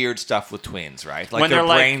also weird stuff with twins, right? Like when their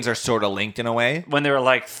brains are sort of linked in a way. When they were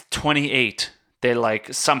like 28, they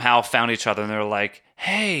like somehow found each other and they were like,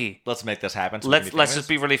 hey, let's make this happen. So let's just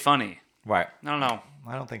be really funny. Right. No.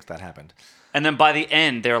 I don't think that happened. And then by the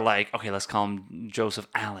end, they're like, okay, let's call him Joseph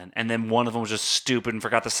Allen. And then one of them was just stupid and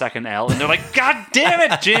forgot the second L. And they're like, God damn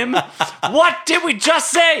it, Jim. What did we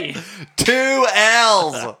just say? 2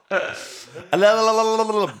 L's.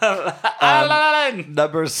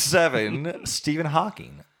 Number 7, Stephen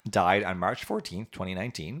Hawking died on March 14th,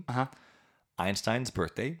 2019. Einstein's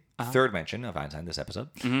birthday, third mention of Einstein this episode.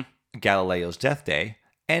 Galileo's death day,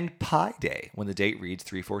 and Pi Day, when the date reads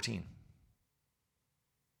 3/14.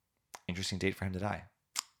 Interesting date for him to die.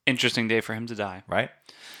 Interesting day for him to die. Right?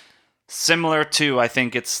 Similar to, I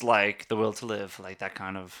think it's like the will to live, like that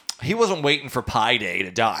kind of... He wasn't waiting for Pi Day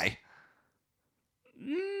to die.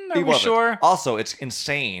 Are we sure? Also, it's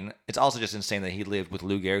insane. It's also just insane that he lived with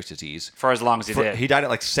Lou Gehrig's disease For as long as he did. He died at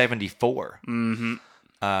like 74. Mm-hmm.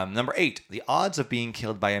 Number 8. The odds of being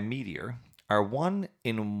killed by a meteor are 1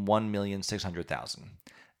 in 1,600,000.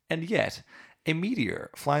 And yet, a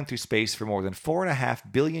meteor flying through space for more than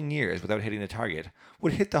 4.5 billion years without hitting the target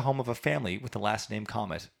would hit the home of a family with the last name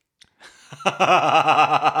Comet.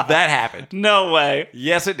 That happened. No way.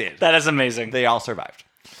 Yes, it did. That is amazing. They all survived.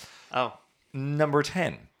 Oh. Number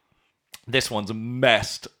 10. This one's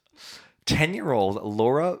messed. 10-year-old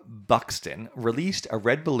Laura Buxton released a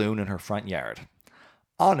red balloon in her front yard.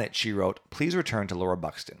 On it, she wrote, "Please return to Laura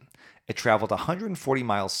Buxton." It traveled 140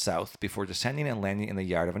 miles south before descending and landing in the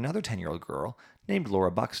yard of another 10-year-old girl named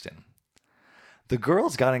Laura Buxton. The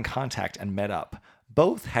girls got in contact and met up.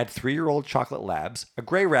 Both had 3-year-old chocolate labs, a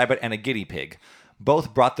gray rabbit, and a guinea pig.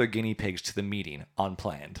 Both brought their guinea pigs to the meeting,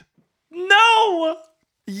 unplanned. No!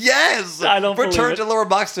 Yes! I don't believe Return it. to Laura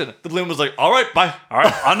Buxton. The balloon was like, all right, bye. All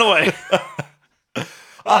right, on the way.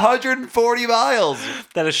 140 miles.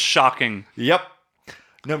 That is shocking. Yep.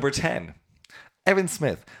 Number 10. Evan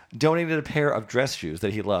Smith donated a pair of dress shoes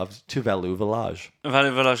that he loved to Valou Village.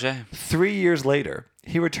 Valou Village. 3 years later,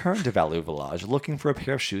 he returned to Valou Village looking for a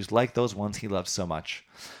pair of shoes like those ones he loved so much.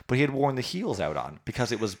 But he had worn the heels out on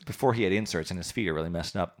because it was before he had inserts and his feet are really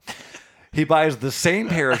messed up. He buys the same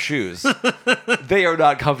pair of shoes. They are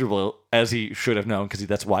not comfortable, as he should have known, because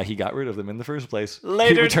that's why he got rid of them in the first place.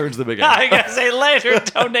 Later, he returns them again. I gotta say, later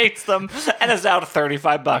donates them and is out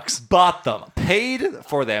 $35. Bought them. Paid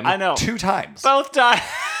for them I know. 2 times. Both times.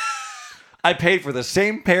 I paid for the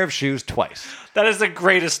same pair of shoes twice. That is the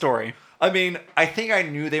greatest story. I mean, I think I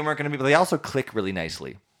knew they weren't going to be, but they also click really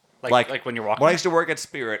nicely. Like when you're walking? When I used to work at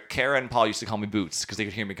Spirit, Kara and Paul used to call me Boots because they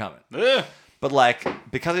could hear me coming. Ugh. But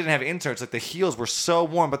because I didn't have inserts, the heels were so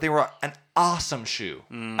warm, but they were an awesome shoe.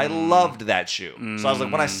 I loved that shoe. So I was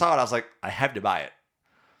like, when I saw it, I was like, I have to buy it.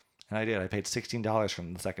 And I did. I paid $16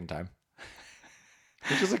 from the second time,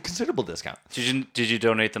 which is a considerable discount. Did you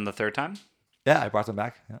donate them the third time? Yeah, I brought them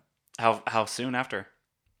back. Yeah. How soon after?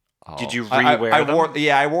 Oh. Did you re-wear them?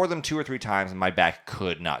 I wore them 2 or 3 times, and my back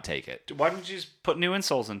could not take it. Why didn't you just put new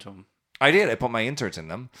insoles into them? I did. I put my inserts in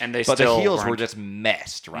them, and but the heels were just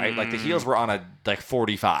messed, right? Like the heels were on a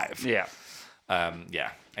 45. Yeah.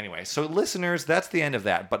 Yeah. Anyway, so listeners, that's the end of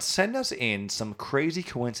that. But send us in some crazy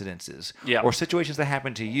coincidences or situations that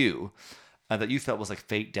happened to you that you felt was like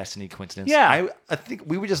fate, destiny, coincidence. Yeah. I think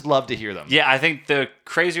we would just love to hear them. Yeah, I think the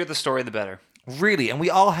crazier the story, the better. Really, and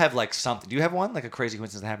we all have like something. Do you have one like a crazy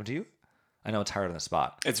coincidence that happened to you? I know it's hard on the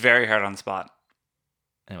spot. It's very hard on the spot.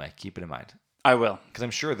 Anyway, keep it in mind. I will. Because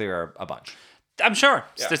I'm sure there are a bunch. I'm sure,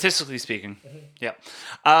 statistically speaking. Yeah.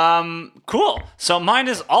 Cool. So mine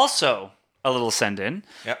is also a little send-in.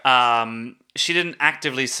 Yep. She didn't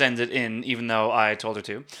actively send it in, even though I told her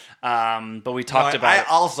to. But we talked about it.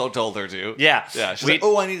 I also told her to. Yeah. Yeah. She's like,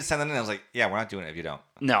 oh, I need to send that in. I was like, yeah, we're not doing it if you don't.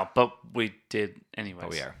 No, but we did anyways. Oh,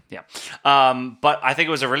 we are. Yeah. But I think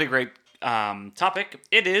it was a really great topic.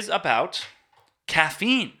 It is about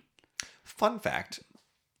caffeine. Fun fact.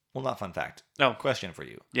 Well, not fun fact. No. Question for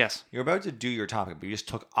you. Yes. You're about to do your topic, but you just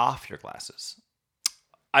took off your glasses.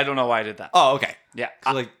 I don't know why I did that. Oh, okay. Yeah.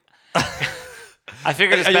 I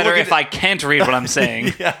figured it's better if I can't read what I'm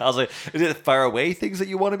saying. Yeah, I was like, is it far away things that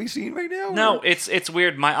you want to be seeing right now? No, it's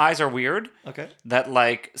weird. My eyes are weird. Okay. That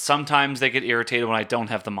sometimes they get irritated when I don't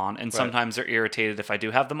have them on, and sometimes they're irritated if I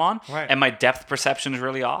do have them on. Right. And my depth perception is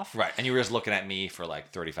really off. Right. And you were just looking at me for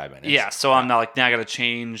 35 minutes. Yeah, so I'm not now I gotta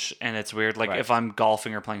change, and it's weird. If I'm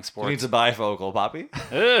golfing or playing sports. You need to bifocal, Poppy.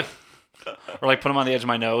 Ugh. Or put them on the edge of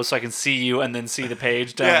my nose so I can see you and then see the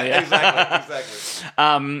page down. Yeah,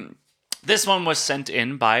 exactly. This one was sent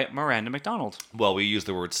in by Miranda McDonald. Well, we use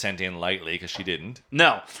the word sent in lightly because she didn't.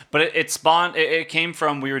 No, but it spawned. It came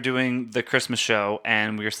from we were doing the Christmas show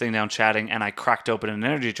and we were sitting down chatting, and I cracked open an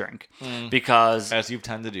energy drink because, as you've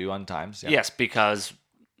tend to do on times. Yeah. Yes, because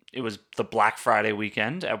it was the Black Friday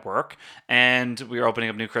weekend at work, and we were opening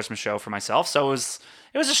up a new Christmas show for myself. So it was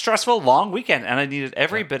a stressful, long weekend, and I needed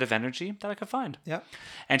every bit of energy that I could find. Yeah.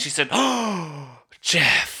 And she said, "Oh,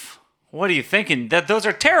 Jeff, what are you thinking? That those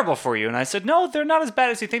are terrible for you?" And I said, "No, they're not as bad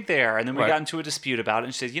as you think they are." And then we got into a dispute about it.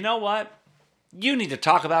 And she said, "You know what? You need to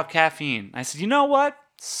talk about caffeine." I said, "You know what?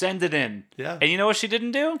 Send it in." Yeah. And you know what she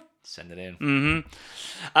didn't do? Send it in.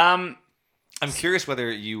 Mm-hmm. I'm curious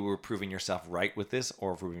whether you were proving yourself right with this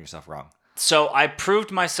or proving yourself wrong. So I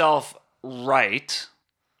proved myself right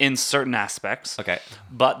in certain aspects. Okay.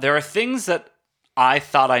 But there are things that I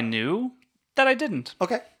thought I knew that I didn't.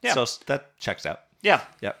 Okay. Yeah. So that checks out. Yeah.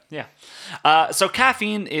 Yep. Yeah. So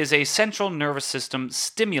caffeine is a central nervous system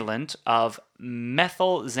stimulant of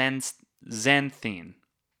methylxanthine.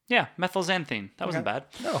 Yeah, methylxanthine. That wasn't bad.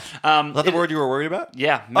 No. Is that the word you were worried about?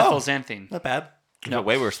 Yeah, methylxanthine. Not bad. No,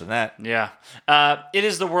 way worse than that. Yeah. It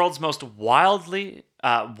is the world's most widely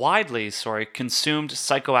consumed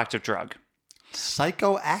psychoactive drug.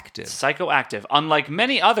 Psychoactive. Psychoactive. Unlike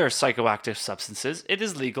many other psychoactive substances, it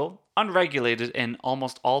is legal, unregulated in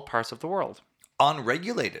almost all parts of the world.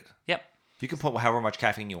 Unregulated? Yep. You can put however much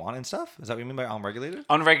caffeine you want and stuff? Is that what you mean by unregulated?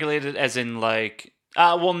 Unregulated as in like...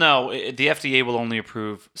 no. The FDA will only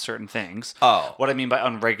approve certain things. Oh. What I mean by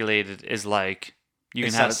unregulated is like...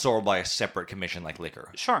 It's not sold by a separate commission like liquor.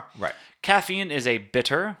 Sure. Right. Caffeine is a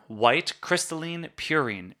bitter, white, crystalline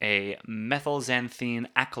purine, a methylxanthine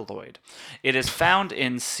alkaloid. It is found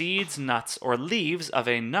in seeds, nuts, or leaves of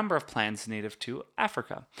a number of plants native to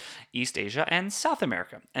Africa, East Asia, and South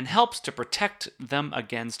America, and helps to protect them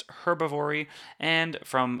against herbivory and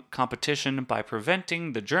from competition by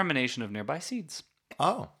preventing the germination of nearby seeds.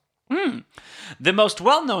 Oh. The most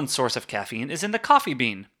well-known source of caffeine is in the coffee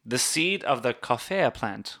bean, the seed of the coffea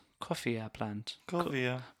plant. Coffea.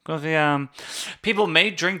 People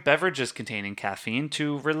may drink beverages containing caffeine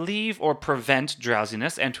to relieve or prevent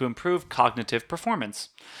drowsiness and to improve cognitive performance.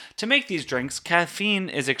 To make these drinks, caffeine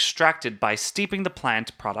is extracted by steeping the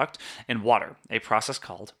plant product in water, a process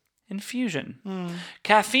called infusion.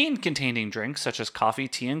 Caffeine-containing drinks such as coffee,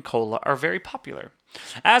 tea, and cola are very popular.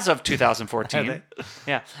 As of 2014,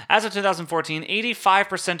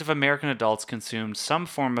 85% of American adults consumed some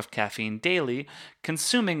form of caffeine daily,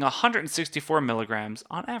 consuming 164 milligrams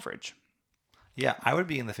on average. Yeah, I would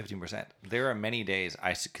be in the 15%. There are many days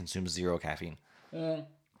I consume zero caffeine.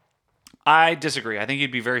 I disagree. I think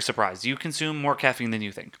you'd be very surprised. You consume more caffeine than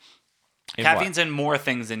you think. Caffeine's in more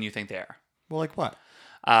things than you think they are. Well, like what?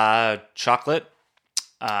 Chocolate.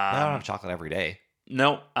 I don't have chocolate every day.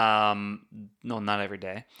 No, not every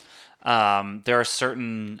day. There are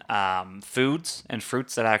certain foods and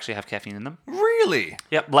fruits that actually have caffeine in them. Really?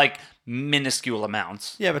 Yep, like minuscule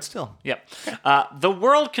amounts. Yeah, but still. Yep. The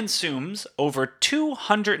world consumes over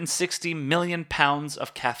 260 million pounds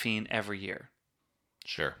of caffeine every year.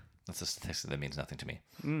 Sure. That's a statistic that means nothing to me.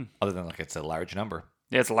 Other than, like, it's a large number.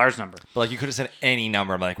 Yeah, it's a large number. But, like, you could have said any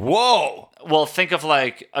number. I'm like, whoa! Well, think of,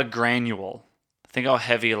 like, a granule. Think how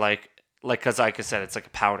heavy, like, because like I said, it's like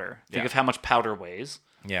a powder. Think of how much powder weighs.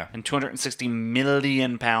 Yeah. And 260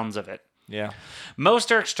 million pounds of it. Yeah.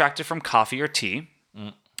 Most are extracted from coffee or tea.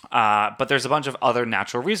 But there's a bunch of other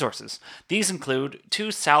natural resources. These include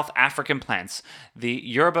two South African plants, the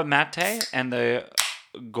yerba mate and the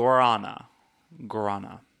guarana.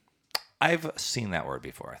 I've seen that word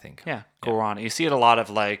before, I think. Yeah, guarana. You see it a lot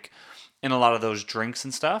of in a lot of those drinks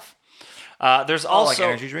and stuff. There's also like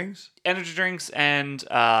energy drinks? Energy drinks and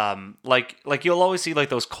like you'll always see like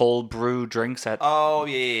those cold brew drinks at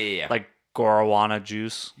yeah. like guarana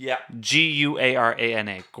juice. Yeah.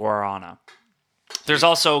 Guarana, guarana. There's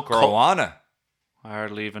also guarana.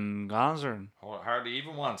 Hardly even Gazern. Hardly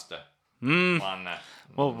even wants to. We'll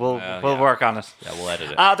work on it. Yeah, we'll edit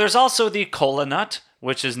it. There's also the kola nut,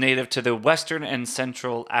 which is native to the Western and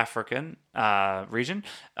Central African region,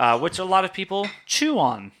 which a lot of people chew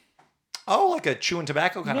on. Oh, like a chewing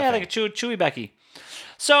tobacco kind of thing. Yeah, like a chewy Becky.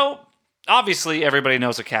 So, obviously, everybody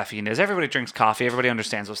knows what caffeine is. Everybody drinks coffee. Everybody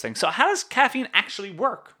understands those things. So, how does caffeine actually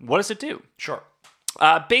work? What does it do? Sure.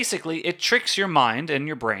 Basically, it tricks your mind and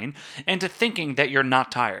your brain into thinking that you're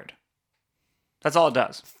not tired. That's all it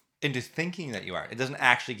does. Into thinking that you are. It doesn't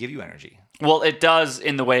actually give you energy. Well, it does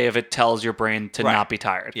in the way of it tells your brain to not be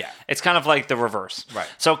tired. Yeah. It's kind of like the reverse. Right.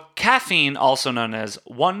 So caffeine, also known as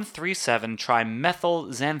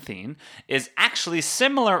 1,3,7-trimethylxanthine, is actually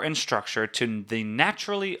similar in structure to the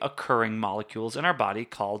naturally occurring molecules in our body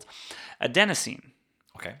called adenosine.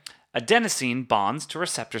 Okay. Adenosine bonds to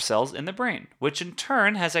receptor cells in the brain, which in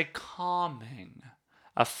turn has a calming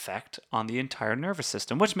effect on the entire nervous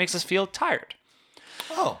system, which makes us feel tired.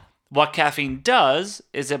 Oh. What caffeine does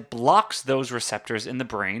is it blocks those receptors in the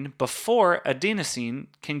brain before adenosine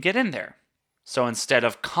can get in there. So instead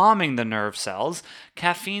of calming the nerve cells,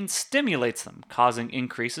 caffeine stimulates them, causing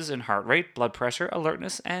increases in heart rate, blood pressure,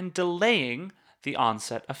 alertness, and delaying the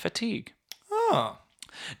onset of fatigue. Oh.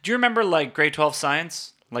 Do you remember like grade 12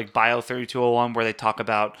 science, like Bio 3201, where they talk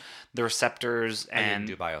about the receptors and I didn't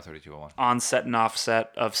do Bio 3201. onset and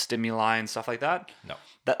offset of stimuli and stuff like that? No.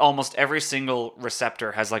 That almost every single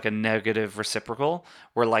receptor has like a negative reciprocal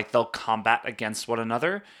where like they'll combat against one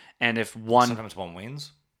another. And if one... Sometimes one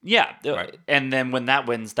wins? Yeah. Right. And then when that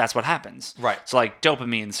wins, that's what happens. Right. So like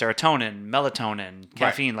dopamine, serotonin, melatonin,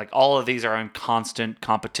 caffeine, like all of these are in constant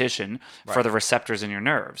competition for the receptors in your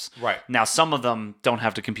nerves. Right. Now, some of them don't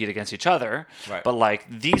have to compete against each other, Right. but like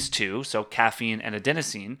these two, so caffeine and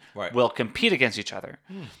adenosine, will compete against each other.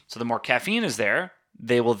 So the more caffeine is there,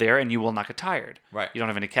 they will there, and you will not get tired. Right. You don't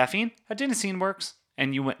have any caffeine, adenosine works,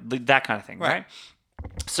 and you went that kind of thing, right?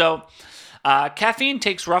 So caffeine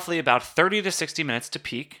takes roughly about 30 to 60 minutes to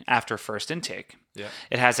peak after first intake. Yeah.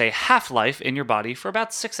 It has a half-life in your body for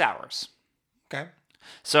about 6 hours. Okay.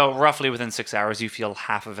 So roughly within 6 hours, you feel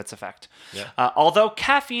half of its effect. Yeah. Although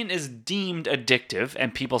caffeine is deemed addictive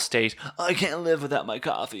and people state, I can't live without my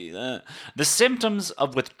coffee, the symptoms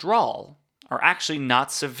of withdrawal are actually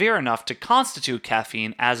not severe enough to constitute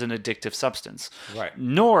caffeine as an addictive substance. Right.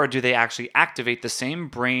 Nor do they actually activate the same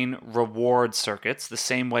brain reward circuits the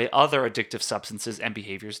same way other addictive substances and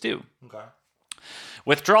behaviors do. Okay.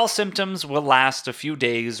 Withdrawal symptoms will last a few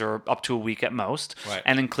days or up to a week at most,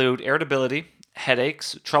 and include irritability,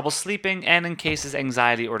 headaches, trouble sleeping, and in cases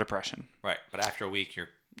anxiety or depression. Right. But after a week,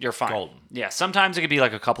 you're fine. golden. Yeah. Sometimes it could be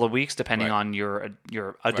like a couple of weeks depending on your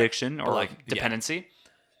addiction or like, dependency.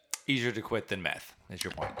 Easier to quit than meth, is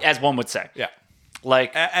your point. As one would say. Yeah.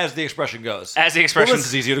 Like As the expression goes. As the expression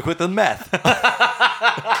it's easier to quit than meth.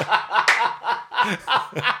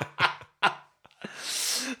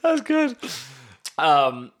 That's good.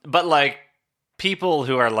 But like people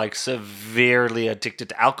who are like severely addicted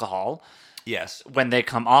to alcohol, yes. when they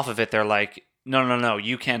come off of it, they're like, no,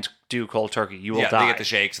 you can't do cold turkey. You will die. They get the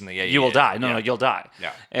shakes and you will die. No, you'll die.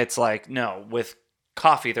 Yeah. It's like, no, with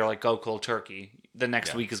coffee, they're like, go cold turkey. The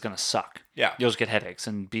next week is going to suck. Yeah. You'll just get headaches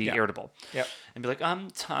and be irritable. Yep. And be like,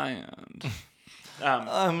 I'm tired.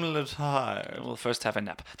 I'm a little tired. We'll first have a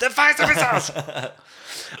nap. The vice versa.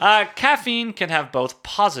 Caffeine can have both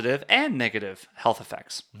positive and negative health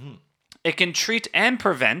effects. Mm. It can treat and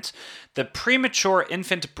prevent the premature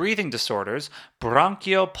infant breathing disorders,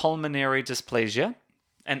 bronchopulmonary dysplasia,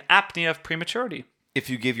 and apnea of prematurity. If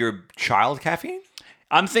you give your child caffeine?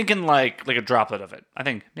 I'm thinking like a droplet of it. I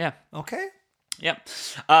think, yeah. Okay. Yep.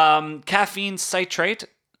 Caffeine citrate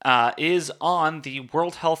is on the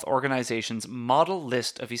World Health Organization's model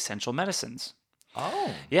list of essential medicines.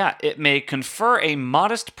 Oh. Yeah, it may confer a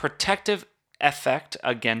modest protective effect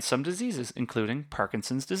against some diseases, including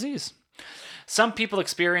Parkinson's disease. Some people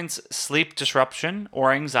experience sleep disruption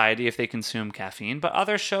or anxiety if they consume caffeine, but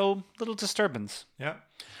others show little disturbance. Yeah.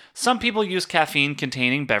 Some people use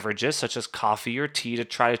caffeine-containing beverages, such as coffee or tea, to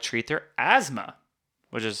try to treat their asthma,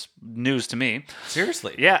 which is news to me.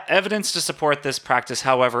 Seriously? Yeah, evidence to support this practice,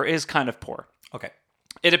 however, is kind of poor. Okay.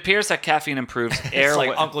 It appears that caffeine improves airway. It's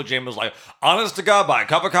like Uncle Jim was like, honest to God, buy a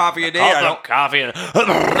cup of coffee a day.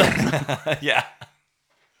 Yeah.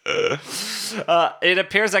 It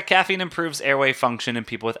appears that caffeine improves airway function in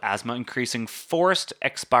people with asthma, increasing forced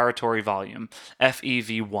expiratory volume,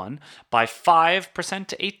 FEV1, by 5%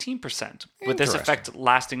 to 18%, with this effect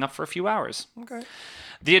lasting up for a few hours. Okay.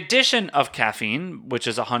 The addition of caffeine, which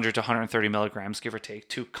is 100 to 130 milligrams, give or take,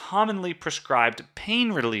 to commonly prescribed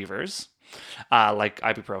pain relievers, like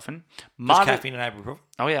ibuprofen. Caffeine and ibuprofen?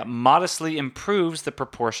 Oh, yeah. Modestly improves the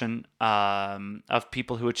proportion of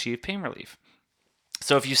people who achieve pain relief.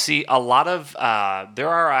 So if you see a lot of, there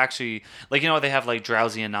are actually, like, they have like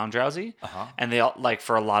drowsy and non-drowsy. Uh-huh. And they all, like,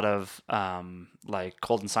 for a lot of, like,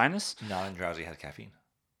 cold and sinus. Non-drowsy has caffeine.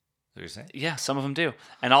 Is that what you're saying? Yeah, some of them do.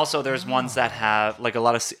 And also there's ones that have, like, a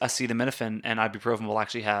lot of acetaminophen and ibuprofen will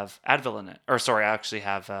actually have Advil in it. Or, sorry, actually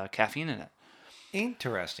have caffeine in it.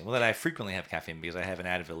 Interesting. Well, then I frequently have caffeine because I have an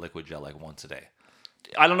Advil liquid gel like once a day.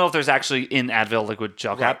 I don't know if there's actually in Advil liquid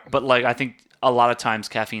gel cap, but, like, I think a lot of times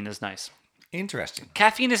caffeine is nice. Interesting.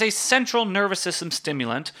 Caffeine is a central nervous system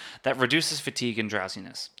stimulant that reduces fatigue and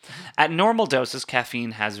drowsiness. At normal doses,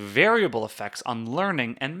 caffeine has variable effects on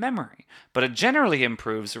learning and memory, but it generally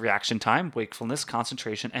improves reaction time, wakefulness,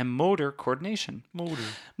 concentration, and motor coordination.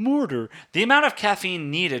 Motor. The amount of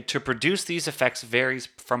caffeine needed to produce these effects varies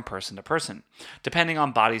from person to person, depending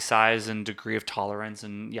on body size and degree of tolerance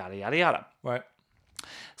and yada, yada, yada. Right.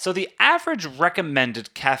 So the average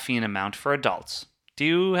recommended caffeine amount for adults, do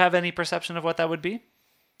you have any perception of what that would be?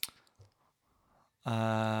 If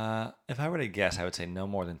I were to guess, I would say no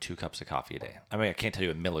more than 2 cups of coffee a day. I mean, I can't tell you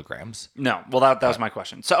in milligrams. No. Well, that was my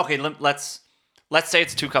question. So, okay, let's say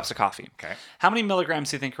it's 2 cups of coffee. Okay. How many milligrams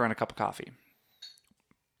do you think are in a cup of coffee?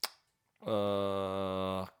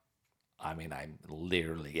 I mean, I'm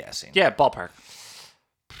literally guessing. Yeah, ballpark.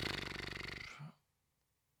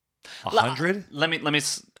 100? Let me.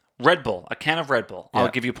 Red Bull, a can of Red Bull. I'll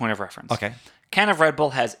give you a point of reference. Okay. Can of Red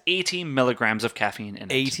Bull has 80 milligrams of caffeine in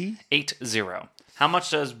it. 80? 80. How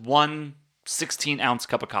much does one 16-ounce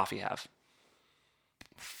cup of coffee have?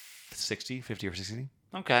 50 or 60?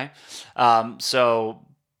 Okay. So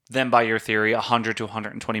then by your theory, 100 to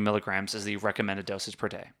 120 milligrams is the recommended dosage per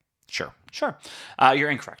day. Sure. Sure.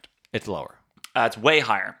 You're incorrect. It's lower. It's way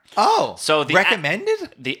higher. Oh, so the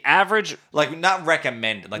recommended? The average... Like, not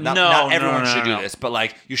recommended. Like, not everyone should do this, but,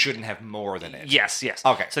 like, you shouldn't have more than it. Yes.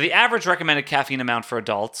 Okay. So the average recommended caffeine amount for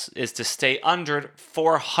adults is to stay under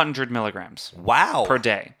 400 milligrams Wow. per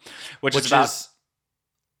day, which is about...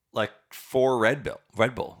 like 4 Red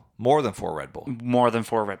Bull. More than 4 Red Bull. More than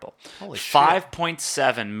 4 Red Bull. Holy shit.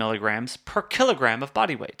 5.7 milligrams per kilogram of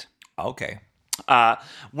body weight. Okay.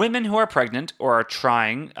 Women who are pregnant or are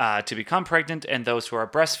trying to become pregnant and those who are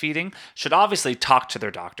breastfeeding should obviously talk to their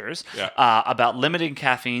doctors about limiting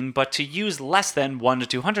caffeine, but to use less than 1 to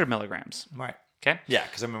 200 milligrams. Right. Okay? Yeah,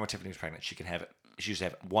 because I remember when Tiffany was pregnant, she used to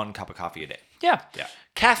have 1 cup of coffee a day. Yeah. Yeah.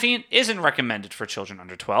 Caffeine isn't recommended for children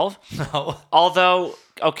under 12. No. Although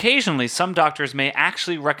occasionally some doctors may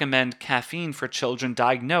actually recommend caffeine for children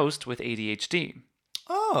diagnosed with ADHD.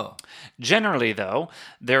 Oh. Generally, though,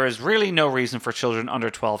 there is really no reason for children under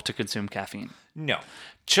 12 to consume caffeine. No.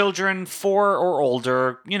 Children 4 or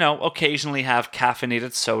older, occasionally have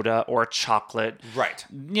caffeinated soda or chocolate. Right.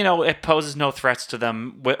 It poses no threats to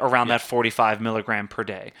them around that 45 milligram per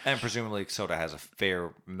day. And presumably soda has a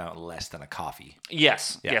fair amount less than a coffee.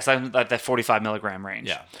 Yes. Yeah. Yes, that 45 milligram range.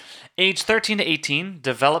 Yeah. Age 13 to 18,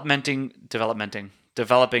 developing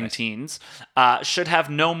teens should have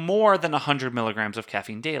no more than 100 milligrams of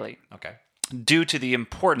caffeine daily. Okay. Due to the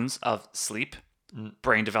importance of sleep,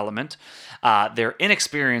 brain development, their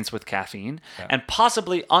inexperience with caffeine, and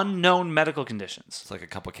possibly unknown medical conditions. It's like a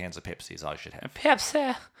couple cans of Pepsi is all you should have.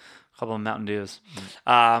 Pepsi. A couple of Mountain Dews.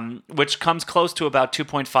 Which comes close to about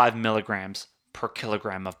 2.5 milligrams per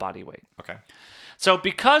kilogram of body weight. Okay. So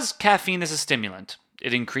because caffeine is a stimulant,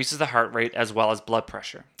 it increases the heart rate as well as blood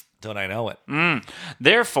pressure. Don't I know it?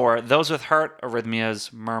 Therefore, those with heart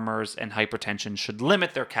arrhythmias, murmurs, and hypertension should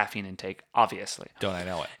limit their caffeine intake, obviously. Don't I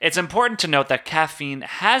know it? It's important to note that caffeine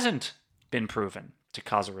hasn't been proven to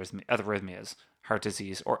cause arrhythmias, heart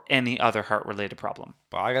disease, or any other heart-related problem.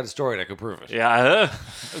 Well, I got a story that could prove it. Yeah.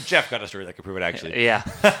 Jeff got a story that could prove it, actually. Yeah.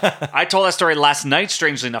 I told that story last night,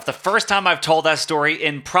 strangely enough. The first time I've told that story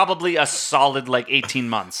in probably a solid, 18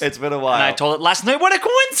 months. It's been a while. And I told it last night. What a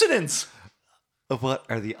coincidence! What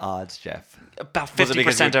are the odds, Jeff? About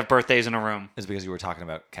 50% of birthdays in a room. Is it because you were talking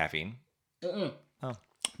about caffeine? Mm-mm. Oh.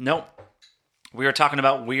 Nope. We were talking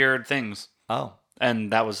about weird things. Oh.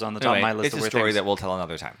 And that was on the top of my list it's of a weird story things. that we'll tell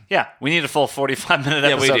another time. Yeah, we need a full 45-minute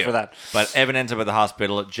episode for that. But Evan ends up at the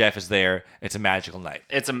hospital. Jeff is there. It's a magical night.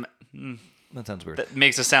 It's a... That sounds weird. That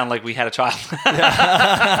makes it sound like we had a child.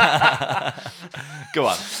 Go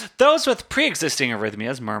on. Those with pre-existing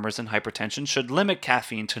arrhythmias, murmurs, and hypertension should limit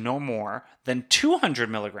caffeine to no more than 200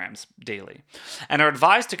 milligrams daily and are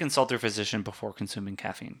advised to consult their physician before consuming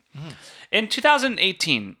caffeine. In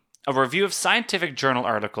 2018, a review of scientific journal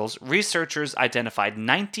articles, researchers identified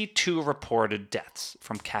 92 reported deaths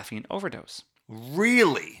from caffeine overdose.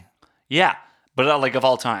 Really? Yeah, but of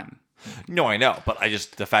all time. No, I know, but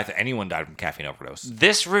the fact that anyone died from caffeine overdose.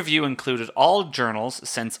 This review included all journals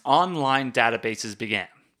since online databases began.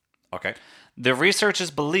 Okay. The researchers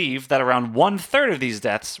believe that around 1/3 of these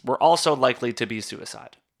deaths were also likely to be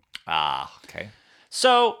suicide. Ah, okay.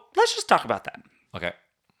 So let's just talk about that. Okay.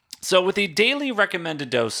 So with a daily recommended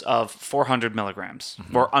dose of 400 milligrams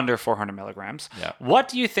or under 400 milligrams, what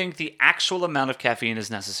do you think the actual amount of caffeine is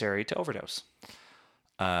necessary to overdose?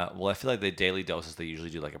 Well, I feel like the daily doses, they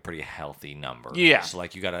usually do a pretty healthy number. Yeah. So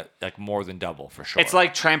you gotta more than double for sure. It's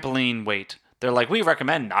like trampoline weight. They're like, we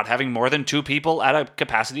recommend not having more than 2 people at a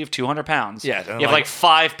capacity of 200 pounds. Yeah. You have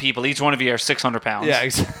 5 people. Each one of you are 600 pounds. Yeah,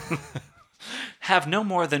 exactly. Have no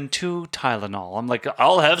more than 2 Tylenol. I'm like,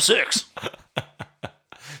 I'll have 6.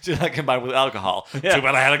 Do that combined with alcohol. Yeah. Too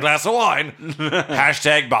bad I had a glass of wine.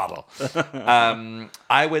 #bottle.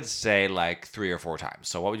 I would say 3 or 4 times.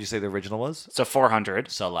 So what would you say the original was? So 400.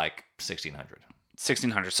 So 1,600.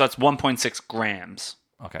 1,600. So that's 1.6 grams.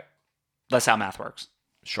 Okay. That's how math works.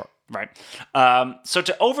 Sure. Right. So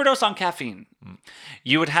to overdose on caffeine,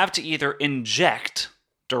 you would have to either inject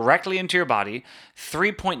directly into your body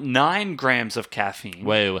 3.9 grams of caffeine.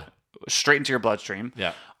 Whoa. Straight into your bloodstream.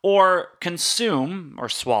 Yeah. Or consume or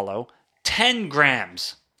swallow 10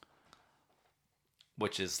 grams.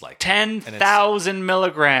 Which is 10,000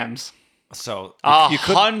 milligrams. So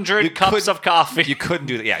 100 cups of coffee. You couldn't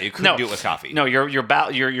do that. Yeah, you couldn't do it with coffee. No,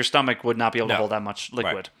 your stomach would not be able to hold that much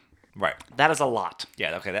liquid. Right. That is a lot.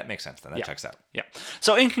 Yeah, okay, that makes sense then. That checks out. Yeah.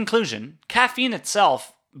 So in conclusion, caffeine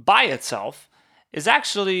itself, by itself, is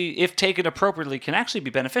actually, if taken appropriately, can actually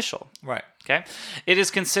be beneficial. Right. Okay. It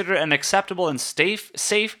is considered an acceptable and safe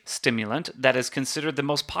stimulant that is considered the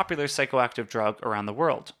most popular psychoactive drug around the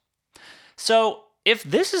world. So, if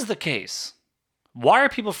this is the case, why are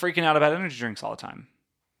people freaking out about energy drinks all the time?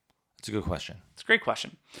 It's a good question. It's a great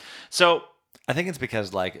question. So, I think it's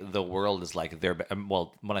because like the world is like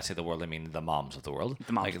well, when I say the world, I mean the moms of the world.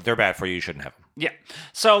 The moms. Like they're bad for you. You shouldn't have them. Yeah.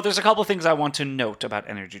 So there's a couple of things I want to note about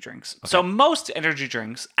energy drinks. Okay. So most energy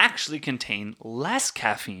drinks actually contain less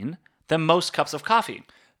caffeine than most cups of coffee.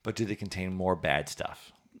 But do they contain more bad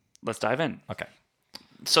stuff? Let's dive in. Okay.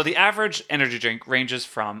 So the average energy drink ranges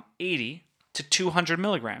from 80 to 200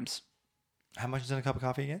 milligrams. How much is in a cup of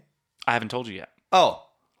coffee again? I haven't told you yet. Oh.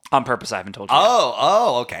 On purpose, I haven't told you yet.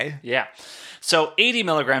 Oh, okay. Yeah. So 80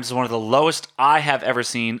 milligrams is one of the lowest I have ever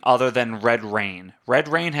seen other than Red Rain. Red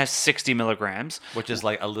Rain has 60 milligrams. Which is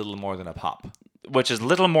like a little more than a pop. Which is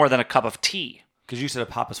little more than a cup of tea. Because you said a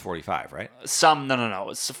pop is 45, right? No.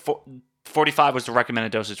 It's 45 was the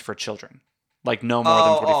recommended dosage for children. Like no more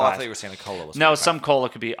than 45. Oh, I thought you were saying a cola was 45. No, some cola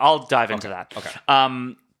could be. I'll dive into that.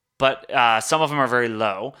 Okay. But some of them are very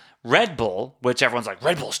low. Red Bull, which everyone's like,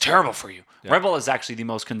 Red Bull's terrible for you. Yeah. Red Bull is actually the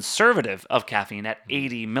most conservative of caffeine at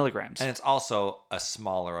 80 milligrams. And it's also a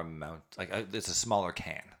smaller amount. Like it's a smaller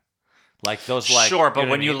can. Like those like sure, but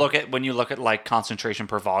when you look at like concentration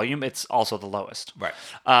per volume, it's also the lowest. Right.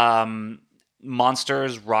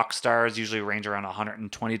 Monsters, Rockstars usually range around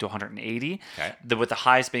 120 to 180. Okay. With the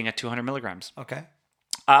highest being at 200 milligrams. Okay.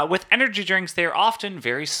 With energy drinks, they are often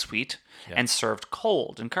very sweet and served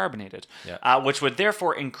cold and carbonated, which would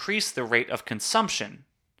therefore increase the rate of consumption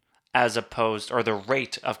or the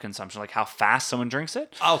rate of consumption, like how fast someone drinks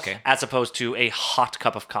it, as opposed to a hot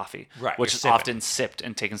cup of coffee, which is often sipped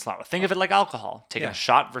and taken slowly. Think of it like alcohol, taking a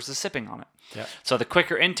shot versus sipping on it. Yeah. So the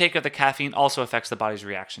quicker intake of the caffeine also affects the body's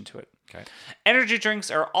reaction to it. Okay. Energy drinks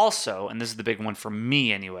are also, and this is the big one for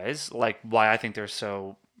me anyways, like why I think they're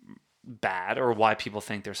so bad or why people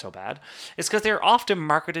think they're so bad is because they're often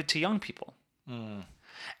marketed to young people.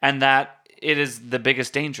 And that it is the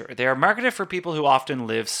biggest danger. They are marketed for people who often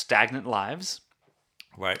live stagnant lives.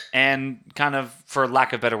 Right. And kind of, for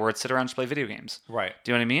lack of better words, sit around and play video games. Right.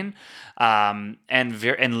 Do you know what I mean?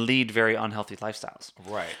 And lead very unhealthy lifestyles.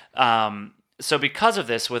 Right. So because of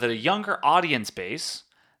this, with a younger audience base,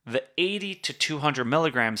 the 80 to 200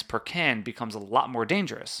 milligrams per can becomes a lot more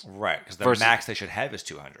dangerous. Right, because the max they should have is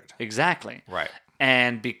 200. Exactly. Right.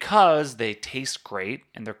 And because they taste great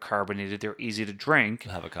and they're carbonated, they're easy to drink.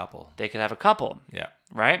 They'll have a couple. They could have a couple. Yeah.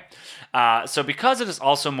 Right? So because it is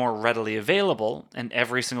also more readily available in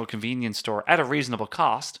every single convenience store at a reasonable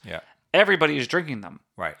cost, everybody is drinking them.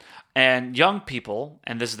 Right. And young people,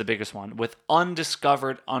 and this is the biggest one, with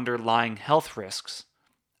undiscovered underlying health risks,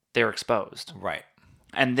 they're exposed. Right.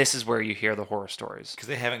 And this is where you hear the horror stories. Because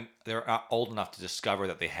they're not old enough to discover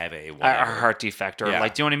that they have a heart defect. Or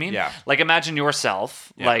like, do you know what I mean? Yeah. Like imagine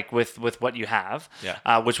yourself, like with what you have,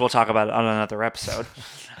 which we'll talk about on another episode.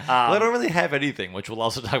 Well, I don't really have anything, which we'll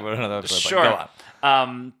also talk about another episode. Sure. But go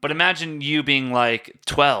on. But imagine you being like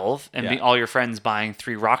 12 and all your friends buying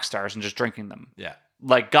 3 Rockstars and just drinking them. Yeah.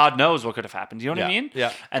 Like God knows what could have happened. Do you know what I mean?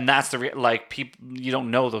 Yeah. And that's people. You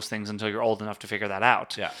don't know those things until you're old enough to figure that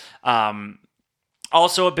out. Yeah.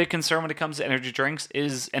 Also, a big concern when it comes to energy drinks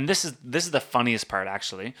is, and this is the funniest part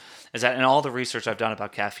actually, is that in all the research I've done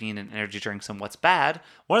about caffeine and energy drinks and what's bad,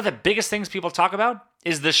 one of the biggest things people talk about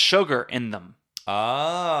is the sugar in them.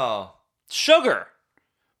 Oh. Sugar.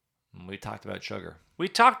 We talked about sugar. We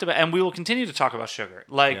talked about, and we will continue to talk about sugar.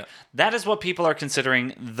 That is what people are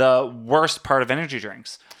considering the worst part of energy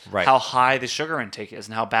drinks. Right. How high the sugar intake is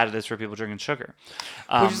and how bad it is for people drinking sugar.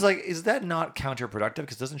 Which is like, is that not counterproductive?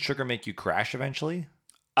 Because doesn't sugar make you crash eventually?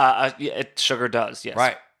 Sugar does, yes.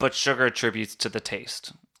 Right. But sugar attributes to the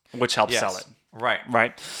taste, which helps sell it. Right.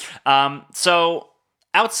 Right. So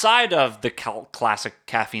outside of the classic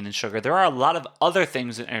caffeine and sugar, there are a lot of other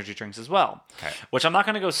things in energy drinks as well, which I'm not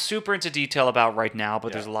going to go super into detail about right now,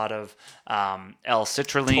 but there's a lot of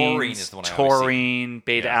L-citrulline, taurine is the one I always see.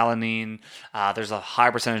 beta-alanine. There's a high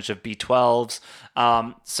percentage of B12s.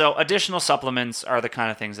 So additional supplements are the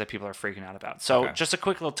kind of things that people are freaking out about. So just a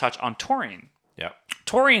quick little touch on taurine. Yeah.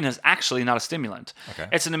 Taurine is actually not a stimulant.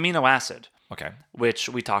 It's an amino acid. Which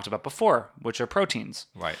we talked about before, which are proteins.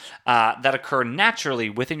 Right. That occur naturally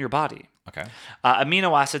within your body.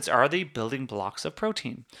 Amino acids are the building blocks of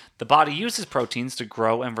protein. The body uses proteins to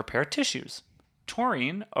grow and repair tissues.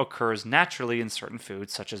 Taurine occurs naturally in certain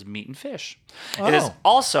foods such as meat and fish. It is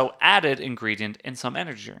also added ingredient in some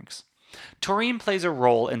energy drinks. Taurine plays a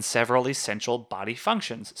role in several essential body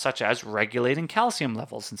functions, such as regulating calcium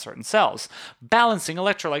levels in certain cells, balancing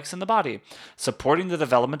electrolytes in the body, supporting the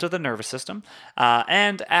development of the nervous system,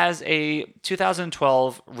 and as a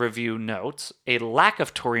 2012 review notes, a lack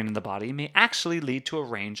of taurine in the body may actually lead to a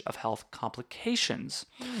range of health complications,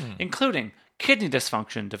 including kidney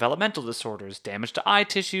dysfunction, developmental disorders, damage to eye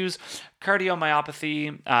tissues,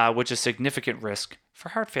 cardiomyopathy, which is significant risk for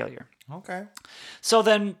heart failure. Okay. So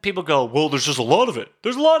then people go, well, there's just a lot of it.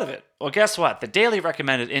 There's a lot of it. Well, guess what? The daily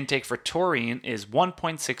recommended intake for taurine is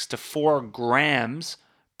 1.6 to 4 grams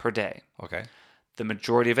per day. Okay. The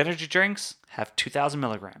majority of energy drinks have 2,000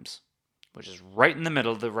 milligrams, which is right in the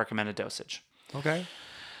middle of the recommended dosage. Okay.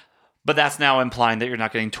 But that's now implying that you're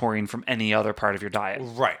not getting taurine from any other part of your diet.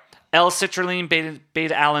 Right. L-citrulline,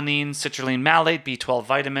 beta-alanine, citrulline malate, B12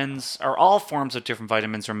 vitamins are all forms of different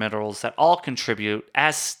vitamins or minerals that all contribute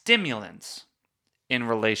as stimulants in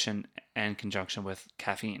relation and conjunction with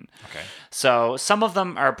caffeine. Okay. So some of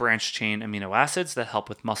them are branched-chain amino acids that help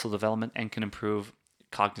with muscle development and can improve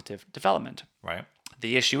cognitive development. Right.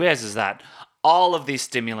 The issue is that all of these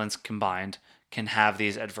stimulants combined can have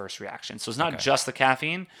these adverse reactions. So it's not just the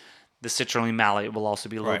caffeine. The citrulline malate will also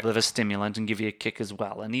be a little bit of a stimulant and give you a kick as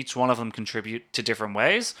well. And each one of them contribute to different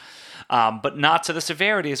ways, but not to the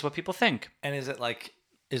severity as what people think. And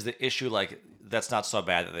is the issue like, that's not so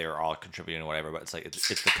bad that they are all contributing or whatever, but it's like, it's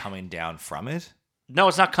the coming down from it? No,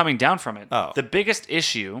 it's not coming down from it. Oh. The biggest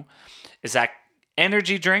issue is that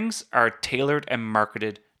energy drinks are tailored and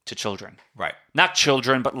marketed to children. Right. Not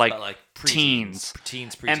children, but like teens.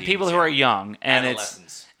 Teens, preteens. And people who are young. And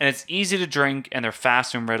it's easy to drink, and they're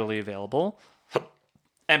fast and readily available.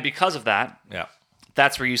 And because of that,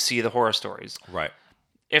 that's where you see the horror stories. Right.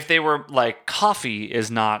 If they were like, coffee is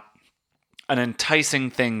not an enticing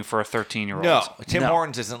thing for a 13-year-old. No. Tim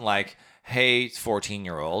Hortons isn't like, hey,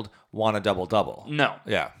 14-year-old, want a double-double. No.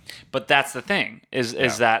 Yeah. But that's the thing, is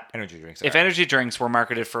that energy drinks. If energy drinks were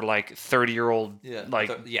marketed for like 30-year-old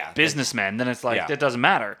businessmen, then it's like, it doesn't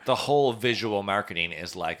matter. The whole visual marketing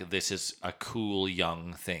is like, this is a cool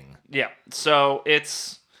young thing. Yeah. So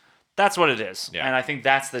that's what it is. Yeah. And I think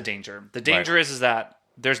that's the danger. The danger is that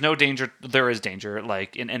there's no danger. There is danger,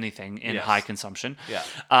 like in anything in high consumption. Yeah.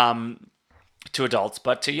 To adults,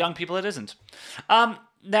 but to young people, it isn't.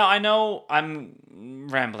 Now, I know I'm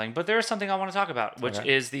rambling, but there is something I want to talk about, which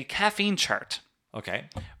is the caffeine chart. Okay.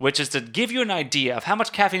 Which is to give you an idea of how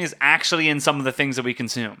much caffeine is actually in some of the things that we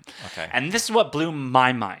consume. Okay. And this is what blew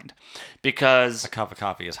my mind, because a cup of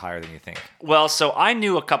coffee is higher than you think. Well, so I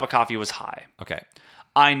knew a cup of coffee was high. Okay.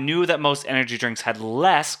 I knew that most energy drinks had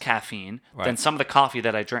less caffeine than some of the coffee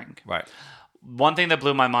that I drink. Right. One thing that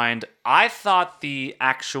blew my mind, I thought the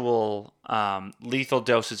actual lethal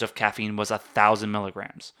dosage of caffeine was 1,000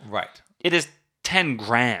 milligrams. Right. It is 10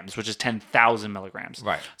 grams, which is 10,000 milligrams.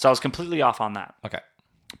 Right. So I was completely off on that. Okay.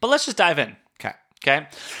 But let's just dive in. Okay.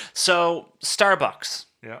 So Starbucks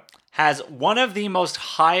has one of the most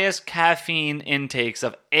highest caffeine intakes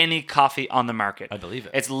of any coffee on the market. I believe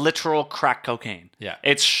it. It's literal crack cocaine. Yeah.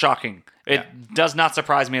 It's shocking. It does not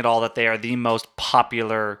surprise me at all that they are the most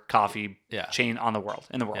popular coffee chain in the world.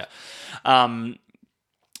 Yeah.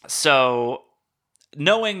 So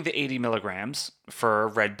knowing the 80 milligrams for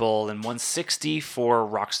Red Bull and 160 for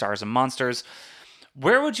Rockstars and Monsters,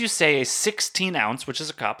 where would you say a 16 ounce, which is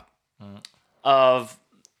a cup, of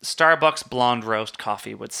Starbucks blonde roast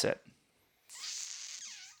coffee would sit?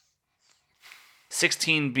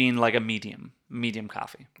 16 being like a medium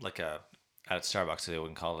coffee. Like at Starbucks, they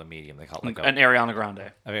wouldn't call it a medium. They call it like an Ariana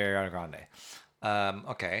Grande. An Ariana Grande.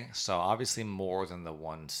 Okay, so obviously more than the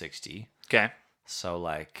 160. Okay. So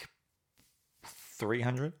like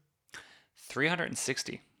 300?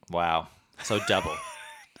 360. Wow. So double.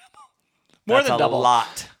 More than double. That's a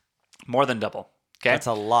lot. More than double. Okay. That's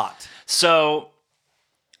a lot. So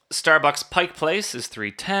Starbucks Pike Place is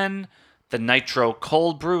 310. The Nitro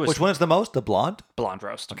Cold Brew is... Which one is the most? The blonde? Blonde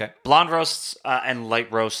roast. Okay. Blonde roasts and light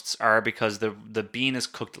roasts are because the bean is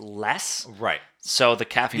cooked less. Right. So the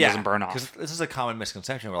caffeine doesn't burn off. Because this is a common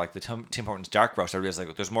misconception where like the Tim Hortons dark roast, everybody's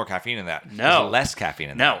like, there's more caffeine in that. No. There's less caffeine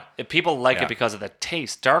in that. No. If people like it because of the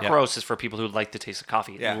taste. Dark roast is for people who like the taste of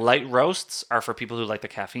coffee. Yeah. Light roasts are for people who like the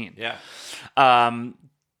caffeine. Yeah.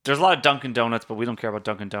 There's a lot of Dunkin' Donuts, but we don't care about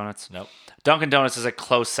Dunkin' Donuts. Nope. Dunkin' Donuts is a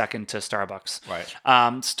close second to Starbucks. Right.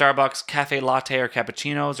 Starbucks Cafe Latte or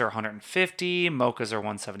Cappuccinos are 150. Mochas are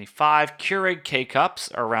 175. Keurig K-Cups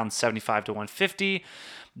are around 75 to 150.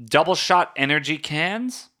 Double Shot Energy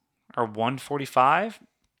Cans are 145.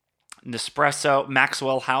 Nespresso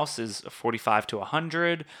Maxwell House is 45 to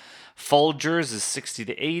 100. Folgers is 60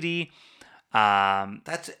 to 80.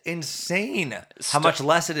 That's insane. How much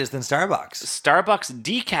less it is than Starbucks. Starbucks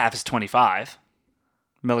decaf is 25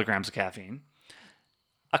 milligrams of caffeine.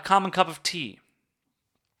 A common cup of tea.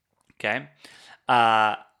 Okay.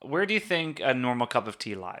 Where do you think a normal cup of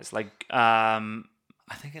tea lies? Like,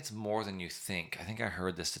 I think it's more than you think. I think I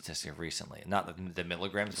heard this statistic recently. Not the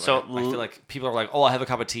milligrams. But So I feel like people are like, "Oh, I have a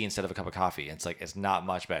cup of tea instead of a cup of coffee." It's like it's not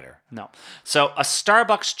much better. no. So a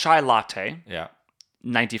Starbucks chai latte, Yeah.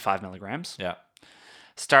 95 milligrams. Yeah.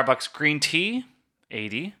 Starbucks green tea,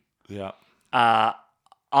 80. Yeah.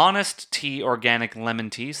 Honest tea organic lemon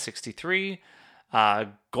tea, 63.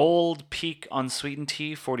 Gold Peak unsweetened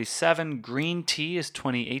tea, 47. Green tea is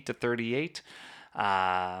 28 to 38.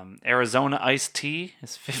 Arizona iced tea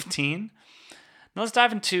is 15. Now let's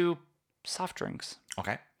dive into soft drinks.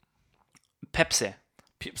 Okay. Pepsi.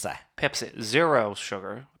 Pepsi. Zero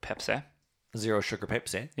sugar Pepsi. Zero sugar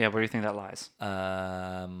Pepsi. Yeah, where do you think that lies?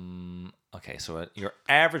 Okay, so your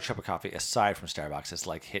average cup of coffee, aside from Starbucks, is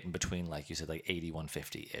like hitting between, like you said, like 80,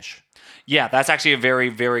 150-ish. Yeah, that's actually a very,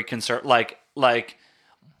 very like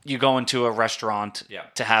you go into a restaurant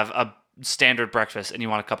to have a standard breakfast and you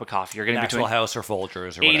want a cup of coffee. You're getting Maxwell between House or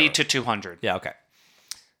Folgers or 80 whatever. to 200. Yeah, okay.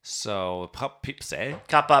 So Pepsi,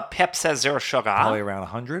 Cup of Pepsi Zero Sugar. probably around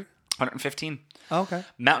 100. 115. Okay.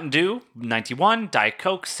 Mountain Dew, 91. Diet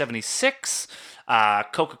Coke, 76.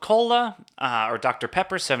 Coca-Cola or Dr.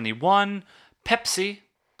 Pepper, 71. Pepsi,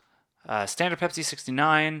 standard Pepsi,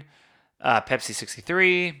 69. Pepsi,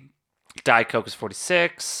 63. Diet Coke is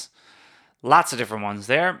 46. Lots of different ones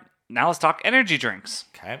there. Now let's talk energy drinks.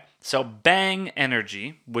 Okay. So Bang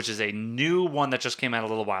Energy, which is a new one that just came out a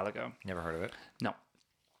little while ago. Never heard of it. No.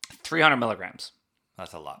 300 milligrams.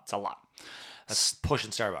 That's a lot. It's a lot. That's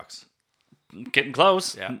pushing Starbucks. Getting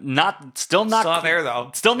close. Yeah. Still not there,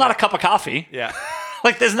 though. Still not a cup of coffee. Yeah.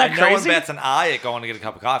 Like, isn't that And no one crazy? bets an eye at going to get a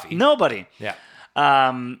cup of coffee. Nobody. Yeah.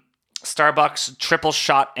 Starbucks triple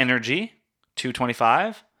shot energy,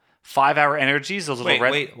 225. 5-hour energies, those little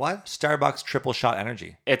red. Wait, what? Starbucks triple shot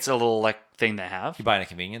energy. It's a little like thing they have. You buy in a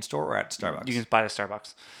convenience store or at Starbucks? You can buy it at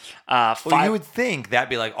Starbucks. Well, you would think that'd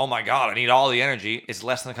be like, oh my God, I need all the energy. It's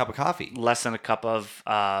less than a cup of coffee. Less than a cup of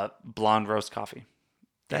blonde roast coffee.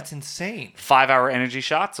 That's insane. 5-hour energy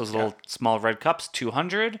shots, those little small red cups,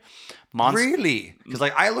 200. Really? Because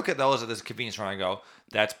like I look at those at this convenience store and I go,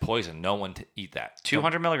 that's poison. No one to eat that.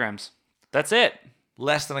 200 milligrams. That's it.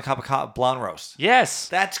 Less than a cup of blonde roast. Yes.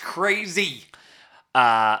 That's crazy.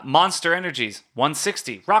 Monster Energies,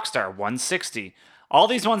 160. Rockstar, 160. All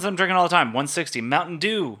these ones I'm drinking all the time, 160. Mountain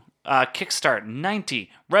Dew, Kickstart, 90.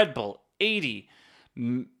 Red Bull, 80.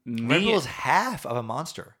 Red Bull is half of a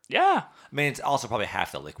Monster. Yeah. I mean, it's also probably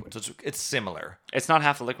half the liquid, so it's similar. It's not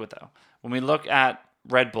half the liquid, though. When we look at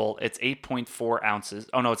Red Bull, it's 8.4 ounces.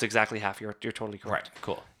 Oh, no, it's exactly half. You're totally correct. Right,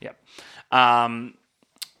 cool. Yep.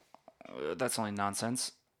 That's only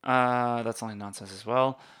nonsense. That's only nonsense as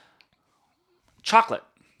well. Chocolate.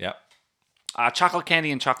 Yep. Chocolate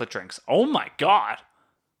candy and chocolate drinks. Oh, my God.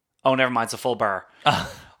 Oh, never mind. It's a full bar. I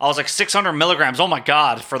was like 600 milligrams. Oh, my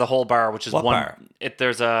God, for the whole bar, which is what one. Bar?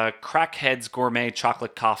 There's a Crackheads Gourmet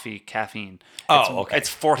Chocolate Coffee Caffeine. Okay. It's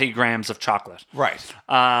 40 grams of chocolate. Right.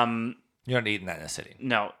 You're not eating that in a sitting.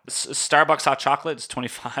 No. Starbucks hot chocolate is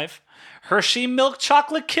 25. Hershey Milk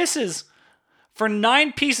Chocolate Kisses for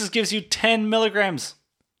 9 pieces gives you 10 milligrams.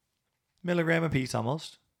 Milligram a piece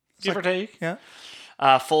almost. Give or take. Yeah.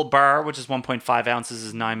 Full bar, which is 1.5 ounces,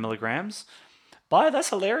 is 9 milligrams. Boy, that's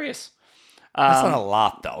hilarious. That's not a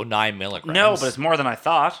lot, though. 9 milligrams. No, but it's more than I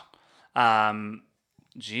thought.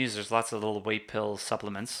 There's lots of little weight pill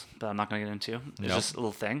supplements that I'm not going to get into. It's just a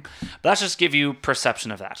little thing. But let's just give you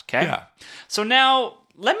perception of that, okay? Yeah. So now,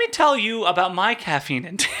 let me tell you about my caffeine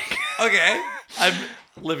intake. Okay. I'm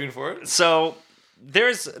living for it. So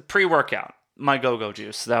there's pre-workout, my go-go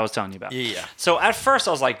juice that I was telling you about. Yeah. So at first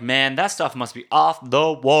I was like, man, that stuff must be off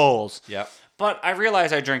the walls. Yep. But I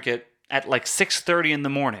realized I drink it at like 6:30 in the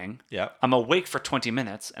morning. Yep. I'm awake for 20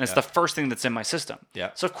 minutes, and it's the first thing that's in my system.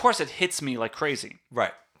 Yep. So of course it hits me like crazy.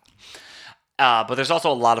 Right. But there's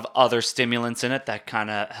also a lot of other stimulants in it that kind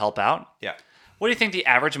of help out. Yeah. What do you think the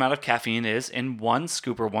average amount of caffeine is in one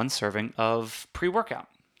scoop or one serving of pre-workout?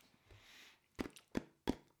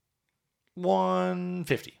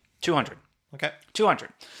 150. 200. Okay. 200.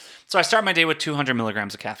 So I start my day with 200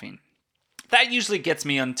 milligrams of caffeine. That usually gets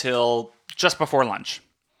me until just before lunch.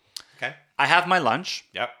 Okay. I have my lunch,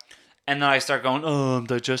 Yep. and then I start going, oh, I'm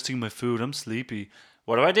digesting my food. I'm sleepy.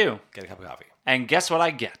 What do? Get a cup of coffee. And guess what I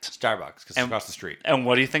get? Starbucks, because it's across the street. And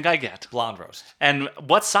what do you think I get? Blonde roast. And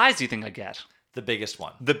what size do you think I get? The biggest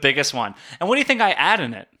one. The biggest one. And what do you think I add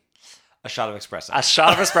in it? A shot of espresso. A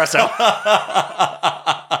shot of espresso.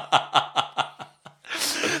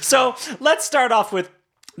 So let's start off with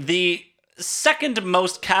the second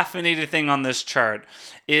most caffeinated thing on this chart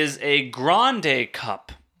is a grande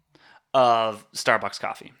cup of Starbucks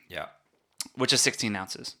coffee, Yeah. which is 16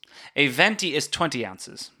 ounces. A venti is 20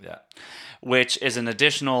 ounces, Yeah. which is an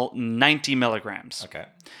additional 90 milligrams. Okay.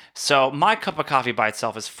 So my cup of coffee by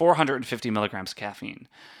itself is 450 milligrams of caffeine,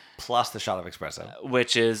 Plus the shot of espresso.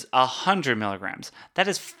 which is 100 milligrams. That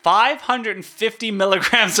is 550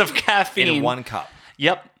 milligrams of caffeine. In one cup.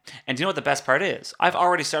 Yep. And do you know what the best part is? I've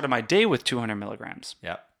already started my day with 200 milligrams.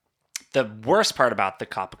 Yeah. The worst part about the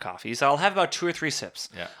cup of coffee is I'll have about 2 or 3 sips.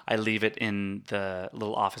 Yeah. I leave it in the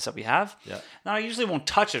little office that we have. Yeah. Now I usually won't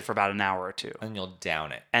touch it for about an hour or two. And you'll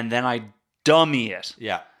down it. And then I dummy it.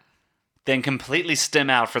 Yeah. Then completely stim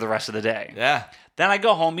out for the rest of the day. Yeah. Then I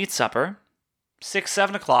go home, eat supper. 6,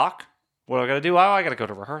 7 o'clock. What do I got to do? Oh, I got to go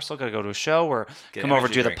to rehearsal, got to go to a show, or Get come an over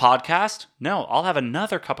energy to drink. the podcast. No, I'll have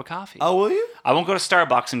another cup of coffee. Oh, will you? I won't go to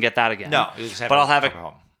Starbucks and get that again. No. You just have But a I'll have cup a, at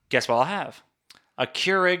home. guess what I'll have? A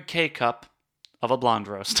Keurig K-cup of a blonde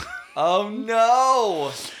roast. Oh,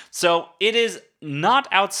 no. So it is not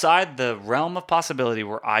outside the realm of possibility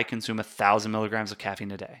where I consume 1,000 milligrams of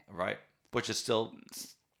caffeine a day. Right. Which is still...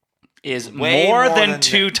 Is Way more more than than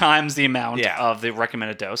 2 times the amount Yeah. of the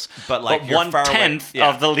recommended dose. But like you're far away. 1/10 Yeah.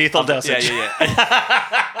 of the lethal dosage.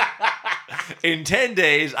 Yeah. In 10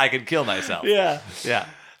 days, I could kill myself. Yeah. Yeah.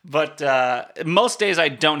 But most days I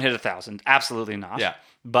don't hit 1,000. Absolutely not. Yeah.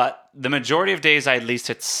 But the majority of days I at least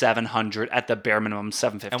hit 700, at the bare minimum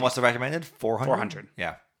 750. And what's the recommended? 400? 400.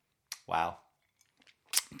 Yeah. Wow.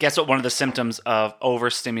 Guess what one of the symptoms of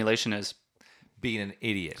overstimulation is? Being an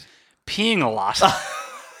idiot. Peeing a lot.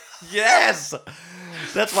 Yes.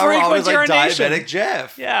 That's why we're always like Frequent urination. diabetic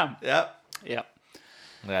Jeff. Yeah. Yep. Yeah.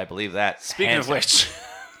 Yeah, I believe that. Speaking Hands of down. which,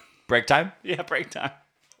 Break time? yeah, break time.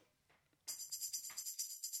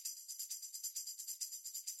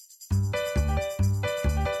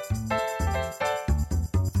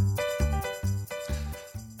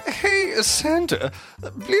 Hey, Santa,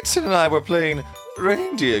 Blitzen and I were playing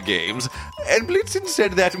reindeer games, and Blitzen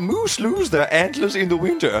said that moose lose their antlers in the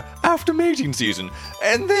winter after mating season,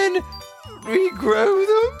 and then regrow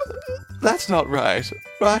them? That's not right,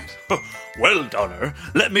 right? Well, Donner,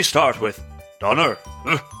 let me start with Donner.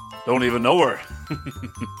 Don't even know her.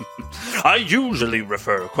 I usually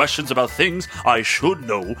refer questions about things I should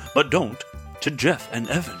know but don't to Jeff and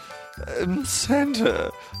Evan.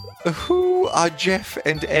 Santa, who are Jeff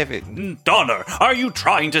and Evan? Donner, are you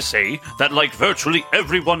trying to say that, like virtually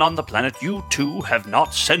everyone on the planet, you two have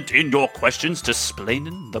not sent in your questions to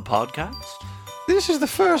Splainin' the podcast? This is the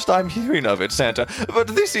first I'm hearing of it, Santa, but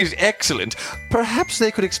this is excellent. Perhaps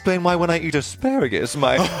they could explain why when I eat asparagus,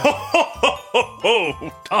 my...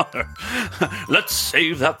 Oh, Donner, let's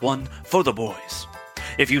save that one for the boys.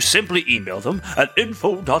 If you simply email them at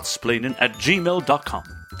info.splainin@gmail.com,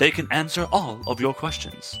 they can answer all of your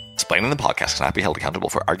questions. Explaining the podcast cannot be held accountable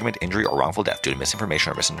for argument, injury, or wrongful death due to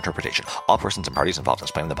misinformation or misinterpretation. All persons and parties involved in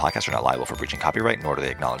explaining the podcast are not liable for breaching copyright, nor do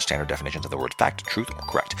they acknowledge standard definitions of the words fact, truth, or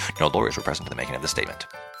correct. No lawyers were present in the making of this statement.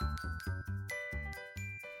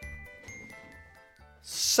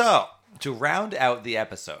 So, to round out the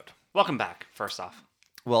episode. Welcome back, first off.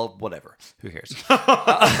 Well, whatever. Who cares?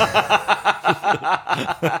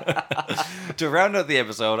 To round out the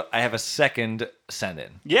episode, I have a second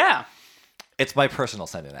send-in. Yeah. It's my personal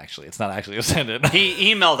send-in, actually. It's not actually a send-in.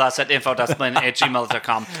 He emailed us at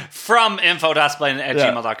info.splainin@gmail.com from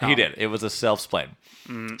info.splainin@gmail.com. He did. It was a self-splain.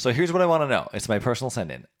 So here's what I want to know. It's my personal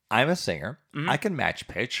send-in. I'm a singer. I can match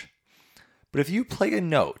pitch. But if you play a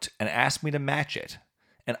note and ask me to match it,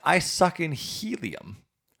 and I suck in helium,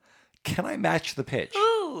 can I match the pitch?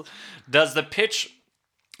 Ooh. Does the pitch,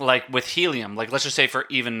 like with helium, like let's just say for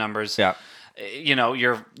even numbers, Yeah. you know,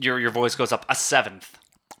 your voice goes up a seventh.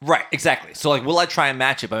 Right, exactly. So, like, will I try and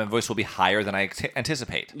match it, but my voice will be higher than I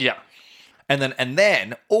anticipate? Yeah. And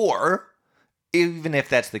then, or even if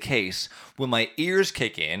that's the case, will my ears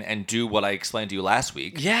kick in and do what I explained to you last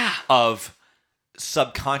week? Yeah. Of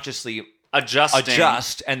subconsciously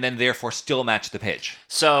adjust and then therefore still match the pitch.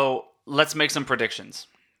 So let's make some predictions.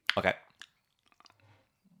 Okay.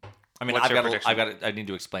 I mean, What's your prediction? I need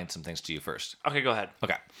to explain some things to you first. Okay, go ahead.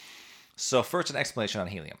 Okay. So first, an explanation on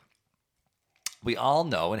helium. We all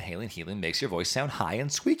know inhaling helium makes your voice sound high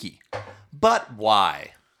and squeaky. But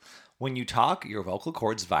why? When you talk, your vocal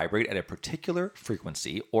cords vibrate at a particular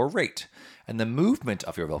frequency or rate, and the movement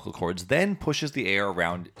of your vocal cords then pushes the air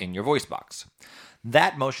around in your voice box.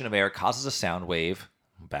 That motion of air causes a sound wave,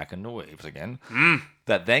 back into waves again,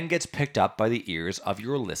 that then gets picked up by the ears of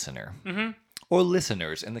your listener. or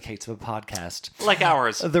listeners in the case of a podcast. Like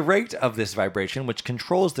ours. The rate of this vibration, which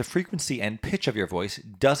controls the frequency and pitch of your voice,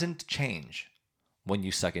 doesn't change when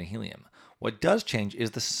you suck in helium. What does change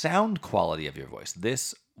is the sound quality of your voice.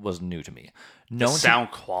 This was new to me.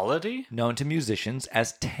 Quality? Known to musicians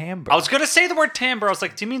as timbre. I was going to say the word timbre. I was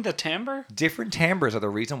like, do you mean the timbre? Different timbres are the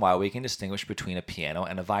reason why we can distinguish between a piano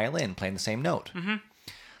and a violin playing the same note. Mm-hmm.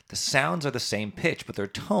 The sounds are the same pitch, but their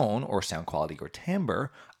tone, or sound quality, or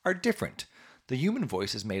timbre, are different. The human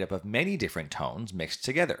voice is made up of many different tones mixed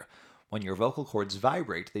together. When your vocal cords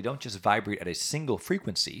vibrate, they don't just vibrate at a single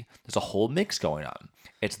frequency. There's a whole mix going on.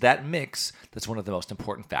 It's that mix that's one of the most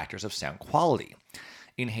important factors of sound quality.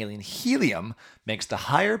 Inhaling helium makes the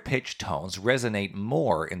higher pitched tones resonate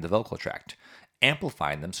more in the vocal tract,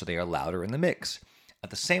 amplifying them so they are louder in the mix. At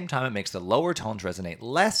the same time, it makes the lower tones resonate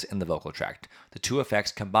less in the vocal tract. The two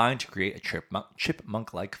effects combine to create a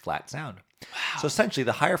chipmunk-like flat sound. Wow. So essentially,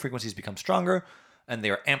 the higher frequencies become stronger, and they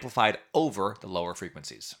are amplified over the lower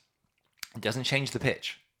frequencies. It doesn't change the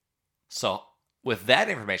pitch. So with that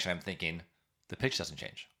information, I'm thinking the pitch doesn't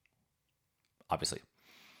change. Obviously.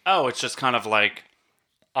 Oh, it's just kind of like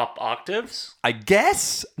up octaves? I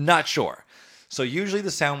guess? Not sure. So usually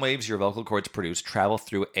the sound waves your vocal cords produce travel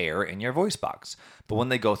through air in your voice box. But when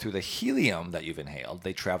they go through the helium that you've inhaled,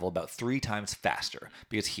 they travel about 3 times faster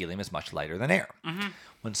because helium is much lighter than air. Mm-hmm.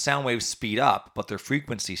 When sound waves speed up, but their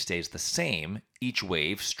frequency stays the same, each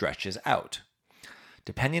wave stretches out.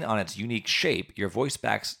 Depending on its unique shape, your voice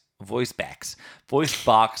box naturally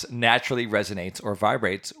resonates or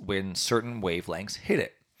vibrates when certain wavelengths hit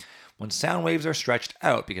it. When sound waves are stretched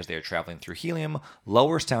out because they are traveling through helium,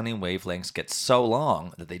 lower sounding wavelengths get so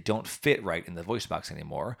long that they don't fit right in the voice box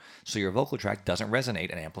anymore, so your vocal tract doesn't resonate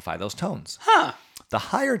and amplify those tones. Huh. The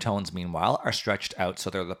higher tones, meanwhile, are stretched out so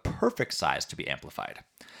they're the perfect size to be amplified.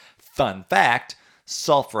 Fun fact,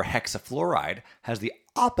 sulfur hexafluoride has the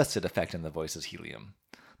opposite effect in the voice as helium.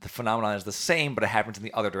 The phenomenon is the same, but it happens in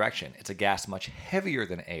the other direction. It's a gas much heavier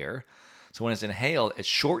than air, so when it's inhaled, it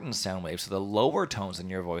shortens sound waves, so the lower tones in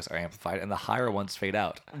your voice are amplified and the higher ones fade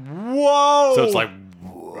out. Whoa! So it's like...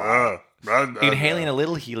 Inhaling a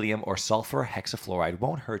little helium or sulfur hexafluoride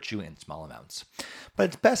won't hurt you in small amounts. But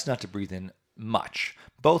it's best not to breathe in much.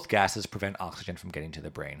 Both gases prevent oxygen from getting to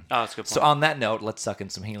the brain. Oh, that's a good point. So on that note, let's suck in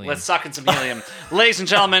some helium. Let's suck in some helium. Ladies and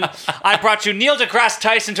gentlemen, I brought you Neil deGrasse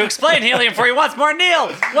Tyson to explain helium for you once more.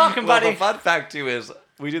 Neil, welcome, buddy. Well, the fun fact, too, is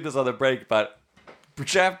we did this on the break, but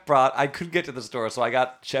I couldn't get to the store, so I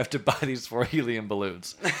got Chef to buy these 4 helium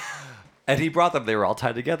balloons. And he brought them. They were all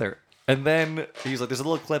tied together. And then he's like, there's a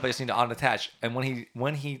little clip I just need to unattach. And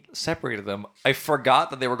when he separated them, I forgot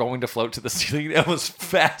that they were going to float to the ceiling. I was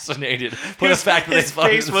fascinated by the fact that his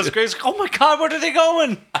face was crazy. Oh my God, where are they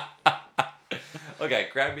going? Okay,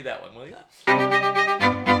 grab me that one, will you?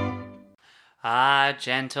 Ah,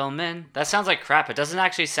 gentlemen. That sounds like crap. It doesn't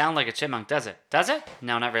actually sound like a chipmunk, does it? Does it?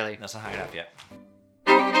 No, not really. That's not high enough yet.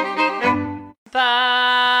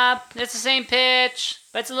 It's the same pitch,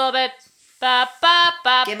 but it's a little bit...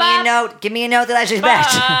 Give me a note. Give me a note that I should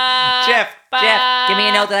match. Jeff, give me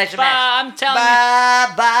a note that I should match. I'm telling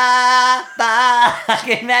I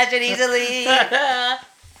can match it easily.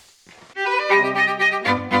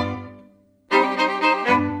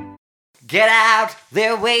 Get out.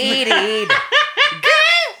 They're waiting.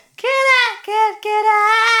 Get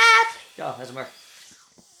out. Go, there's more.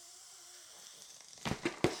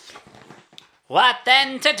 What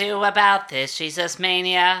then to do about this Jesus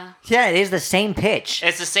mania? Yeah, it is the same pitch.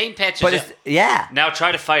 It's the same pitch. But it's, yeah. Now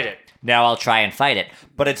try to fight it. Now I'll try and fight it.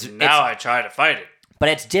 But I try to fight it. But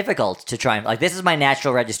it's difficult to try and... Like, this is my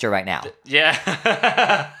natural register right now. Yeah.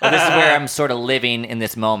 This is where I'm sort of living in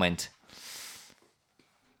this moment.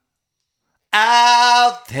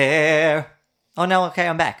 Out there. Oh, no, okay,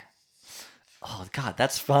 I'm back. Oh, God,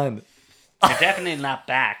 that's fun. You're definitely not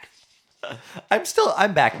back.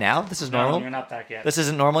 I'm back now. This is normal. No, you're not back yet. This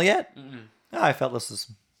isn't normal yet? No, I feel this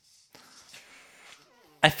is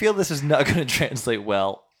not going to translate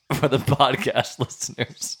well for the podcast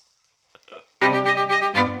listeners.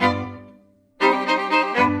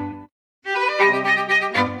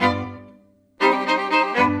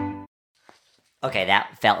 Okay,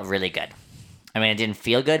 that felt really good. I mean, it didn't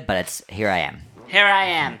feel good, but here I am. Here I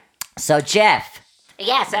am. So, Jeff.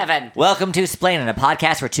 Yes, Evan. Welcome to Explainin', a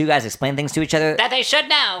podcast where 2 guys explain things to each other that they should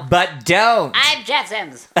know, but don't. I'm Jeff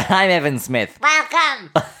Sims. I'm Evan Smith. Welcome.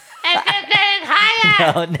 I'm getting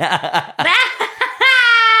higher.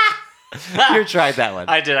 No. You tried that one.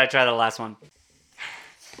 I did. I tried the last one.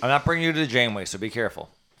 I'm not bringing you to the Janeway, so be careful.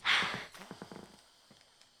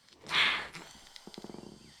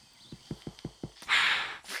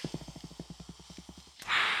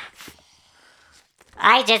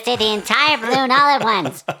 I just did the entire balloon all at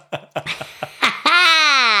once. Yeah,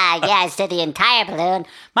 I did the entire balloon.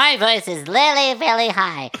 My voice is really, really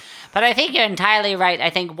high. But I think you're entirely right.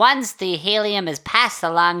 I think once the helium is past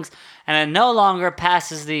the lungs and it no longer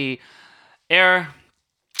passes the air,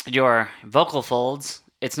 your vocal folds,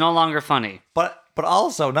 it's no longer funny. But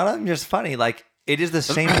also, not only just funny, like, it is the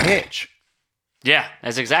same pitch. Yeah,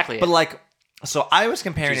 that's exactly But it. like, so I was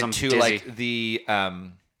comparing Jeez, I'm it to dizzy. like the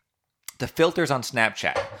filters on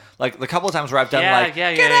Snapchat. Like the couple of times where I've done Yeah, like,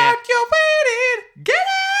 yeah, get yeah, out, you're waiting, get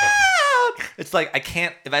out. It's like I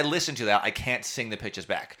can't. If I listen to that, I can't sing the pitches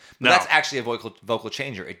back. But No. that's actually a vocal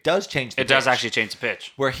changer. It does change. The It does pitch. actually change the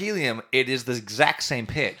pitch. Where helium, it is the exact same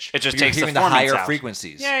pitch. It just but you're takes the hearing the formants higher out.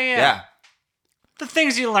 frequencies. Yeah. The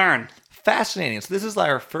things you learn. Fascinating. So this is like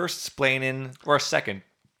our first splaining, or second,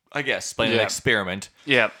 I guess, splaining Yeah. experiment.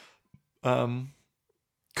 Yeah.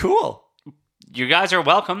 Cool. You guys are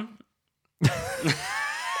welcome.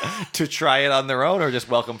 To try it on their own, or just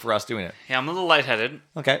welcome for us doing it. Yeah, I'm a little lightheaded.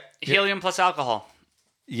 Okay. Helium plus alcohol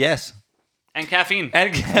Yes. and caffeine.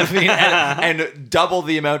 And caffeine, and double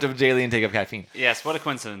the amount of daily intake of caffeine. Yes, what a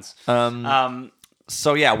coincidence.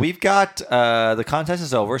 So yeah, we've got the contest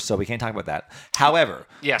is over, so we can't talk about that. However,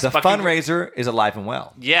 Yes, the but fundraiser is alive and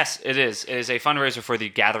well. Yes, it is. It is a fundraiser for the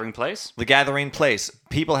Gathering Place. The Gathering Place.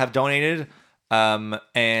 People have donated,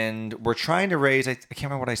 and we're trying to raise. I can't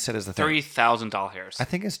remember what I said as the thing. $3,000. I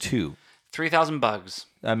think it's 2. 3,000 bugs.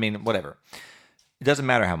 I mean, whatever. It doesn't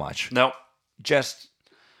matter how much. No. Just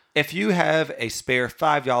if you have a spare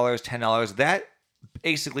 $5, $10, that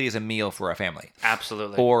basically is a meal for a family.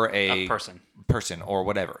 Absolutely. Or a person or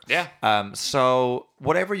whatever. Yeah. So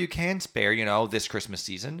whatever you can spare, this Christmas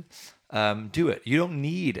season, do it. You don't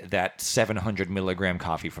need that 700 milligram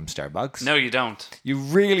coffee from Starbucks. No, you don't. You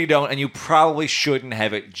really don't, and you probably shouldn't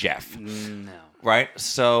have it, Jeff. No. Right?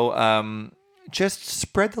 So just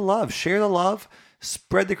spread the love, share the love,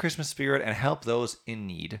 spread the Christmas spirit, and help those in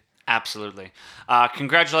need. Absolutely.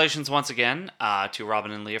 Congratulations once again to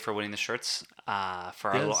Robin and Leah for winning the shirts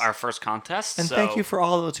for Yes. our first contest. And thank you for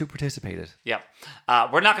all those who participated. Yeah.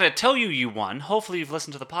 We're not going to tell you won. Hopefully you've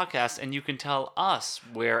listened to the podcast and you can tell us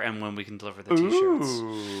where and when we can deliver the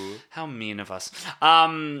t-shirts. How mean of us.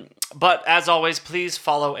 But as always, please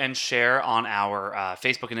follow and share on our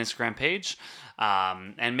Facebook and Instagram page.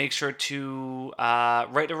 And make sure to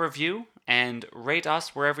write a review and rate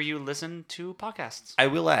us wherever you listen to podcasts. I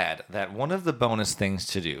will add that one of the bonus things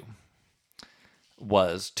to do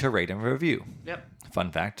was to rate and review. Yep. Fun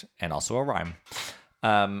fact, and also a rhyme.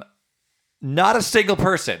 Not a single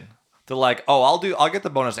person. They're like, I'll get the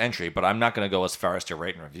bonus entry, but I'm not going to go as far as to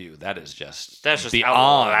rate and review. That's just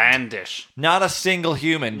beyond. Outlandish. Not a single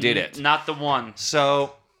human did it. Not the one.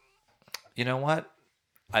 So, you know what?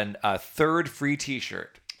 A third free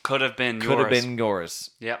T-shirt Could have been could have been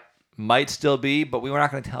yours. Yep. Might still be, but we were not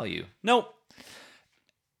going to tell you. Nope.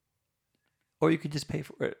 Or you could just pay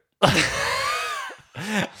for it.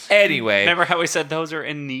 Anyway. Remember how we said those are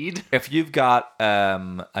in need? If you've got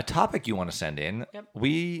a topic you want to send in, Yep.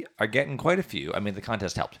 we are getting quite a few. I mean, the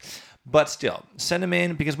contest helped. But still, send them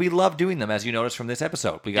in because we love doing them, as you noticed from this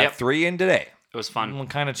episode. We got Yep. 3 in today. It was fun. Well,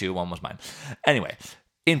 kind of 2. One was mine. Anyway,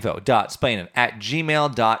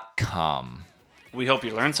 info.splainin@gmail.com. We hope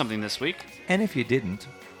you learned something this week. And if you didn't,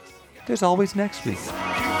 there's always next week.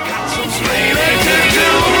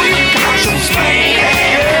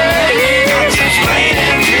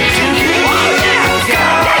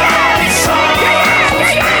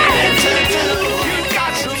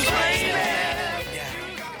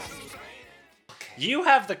 You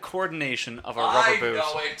have the coordination of a rubber boot.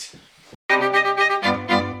 it.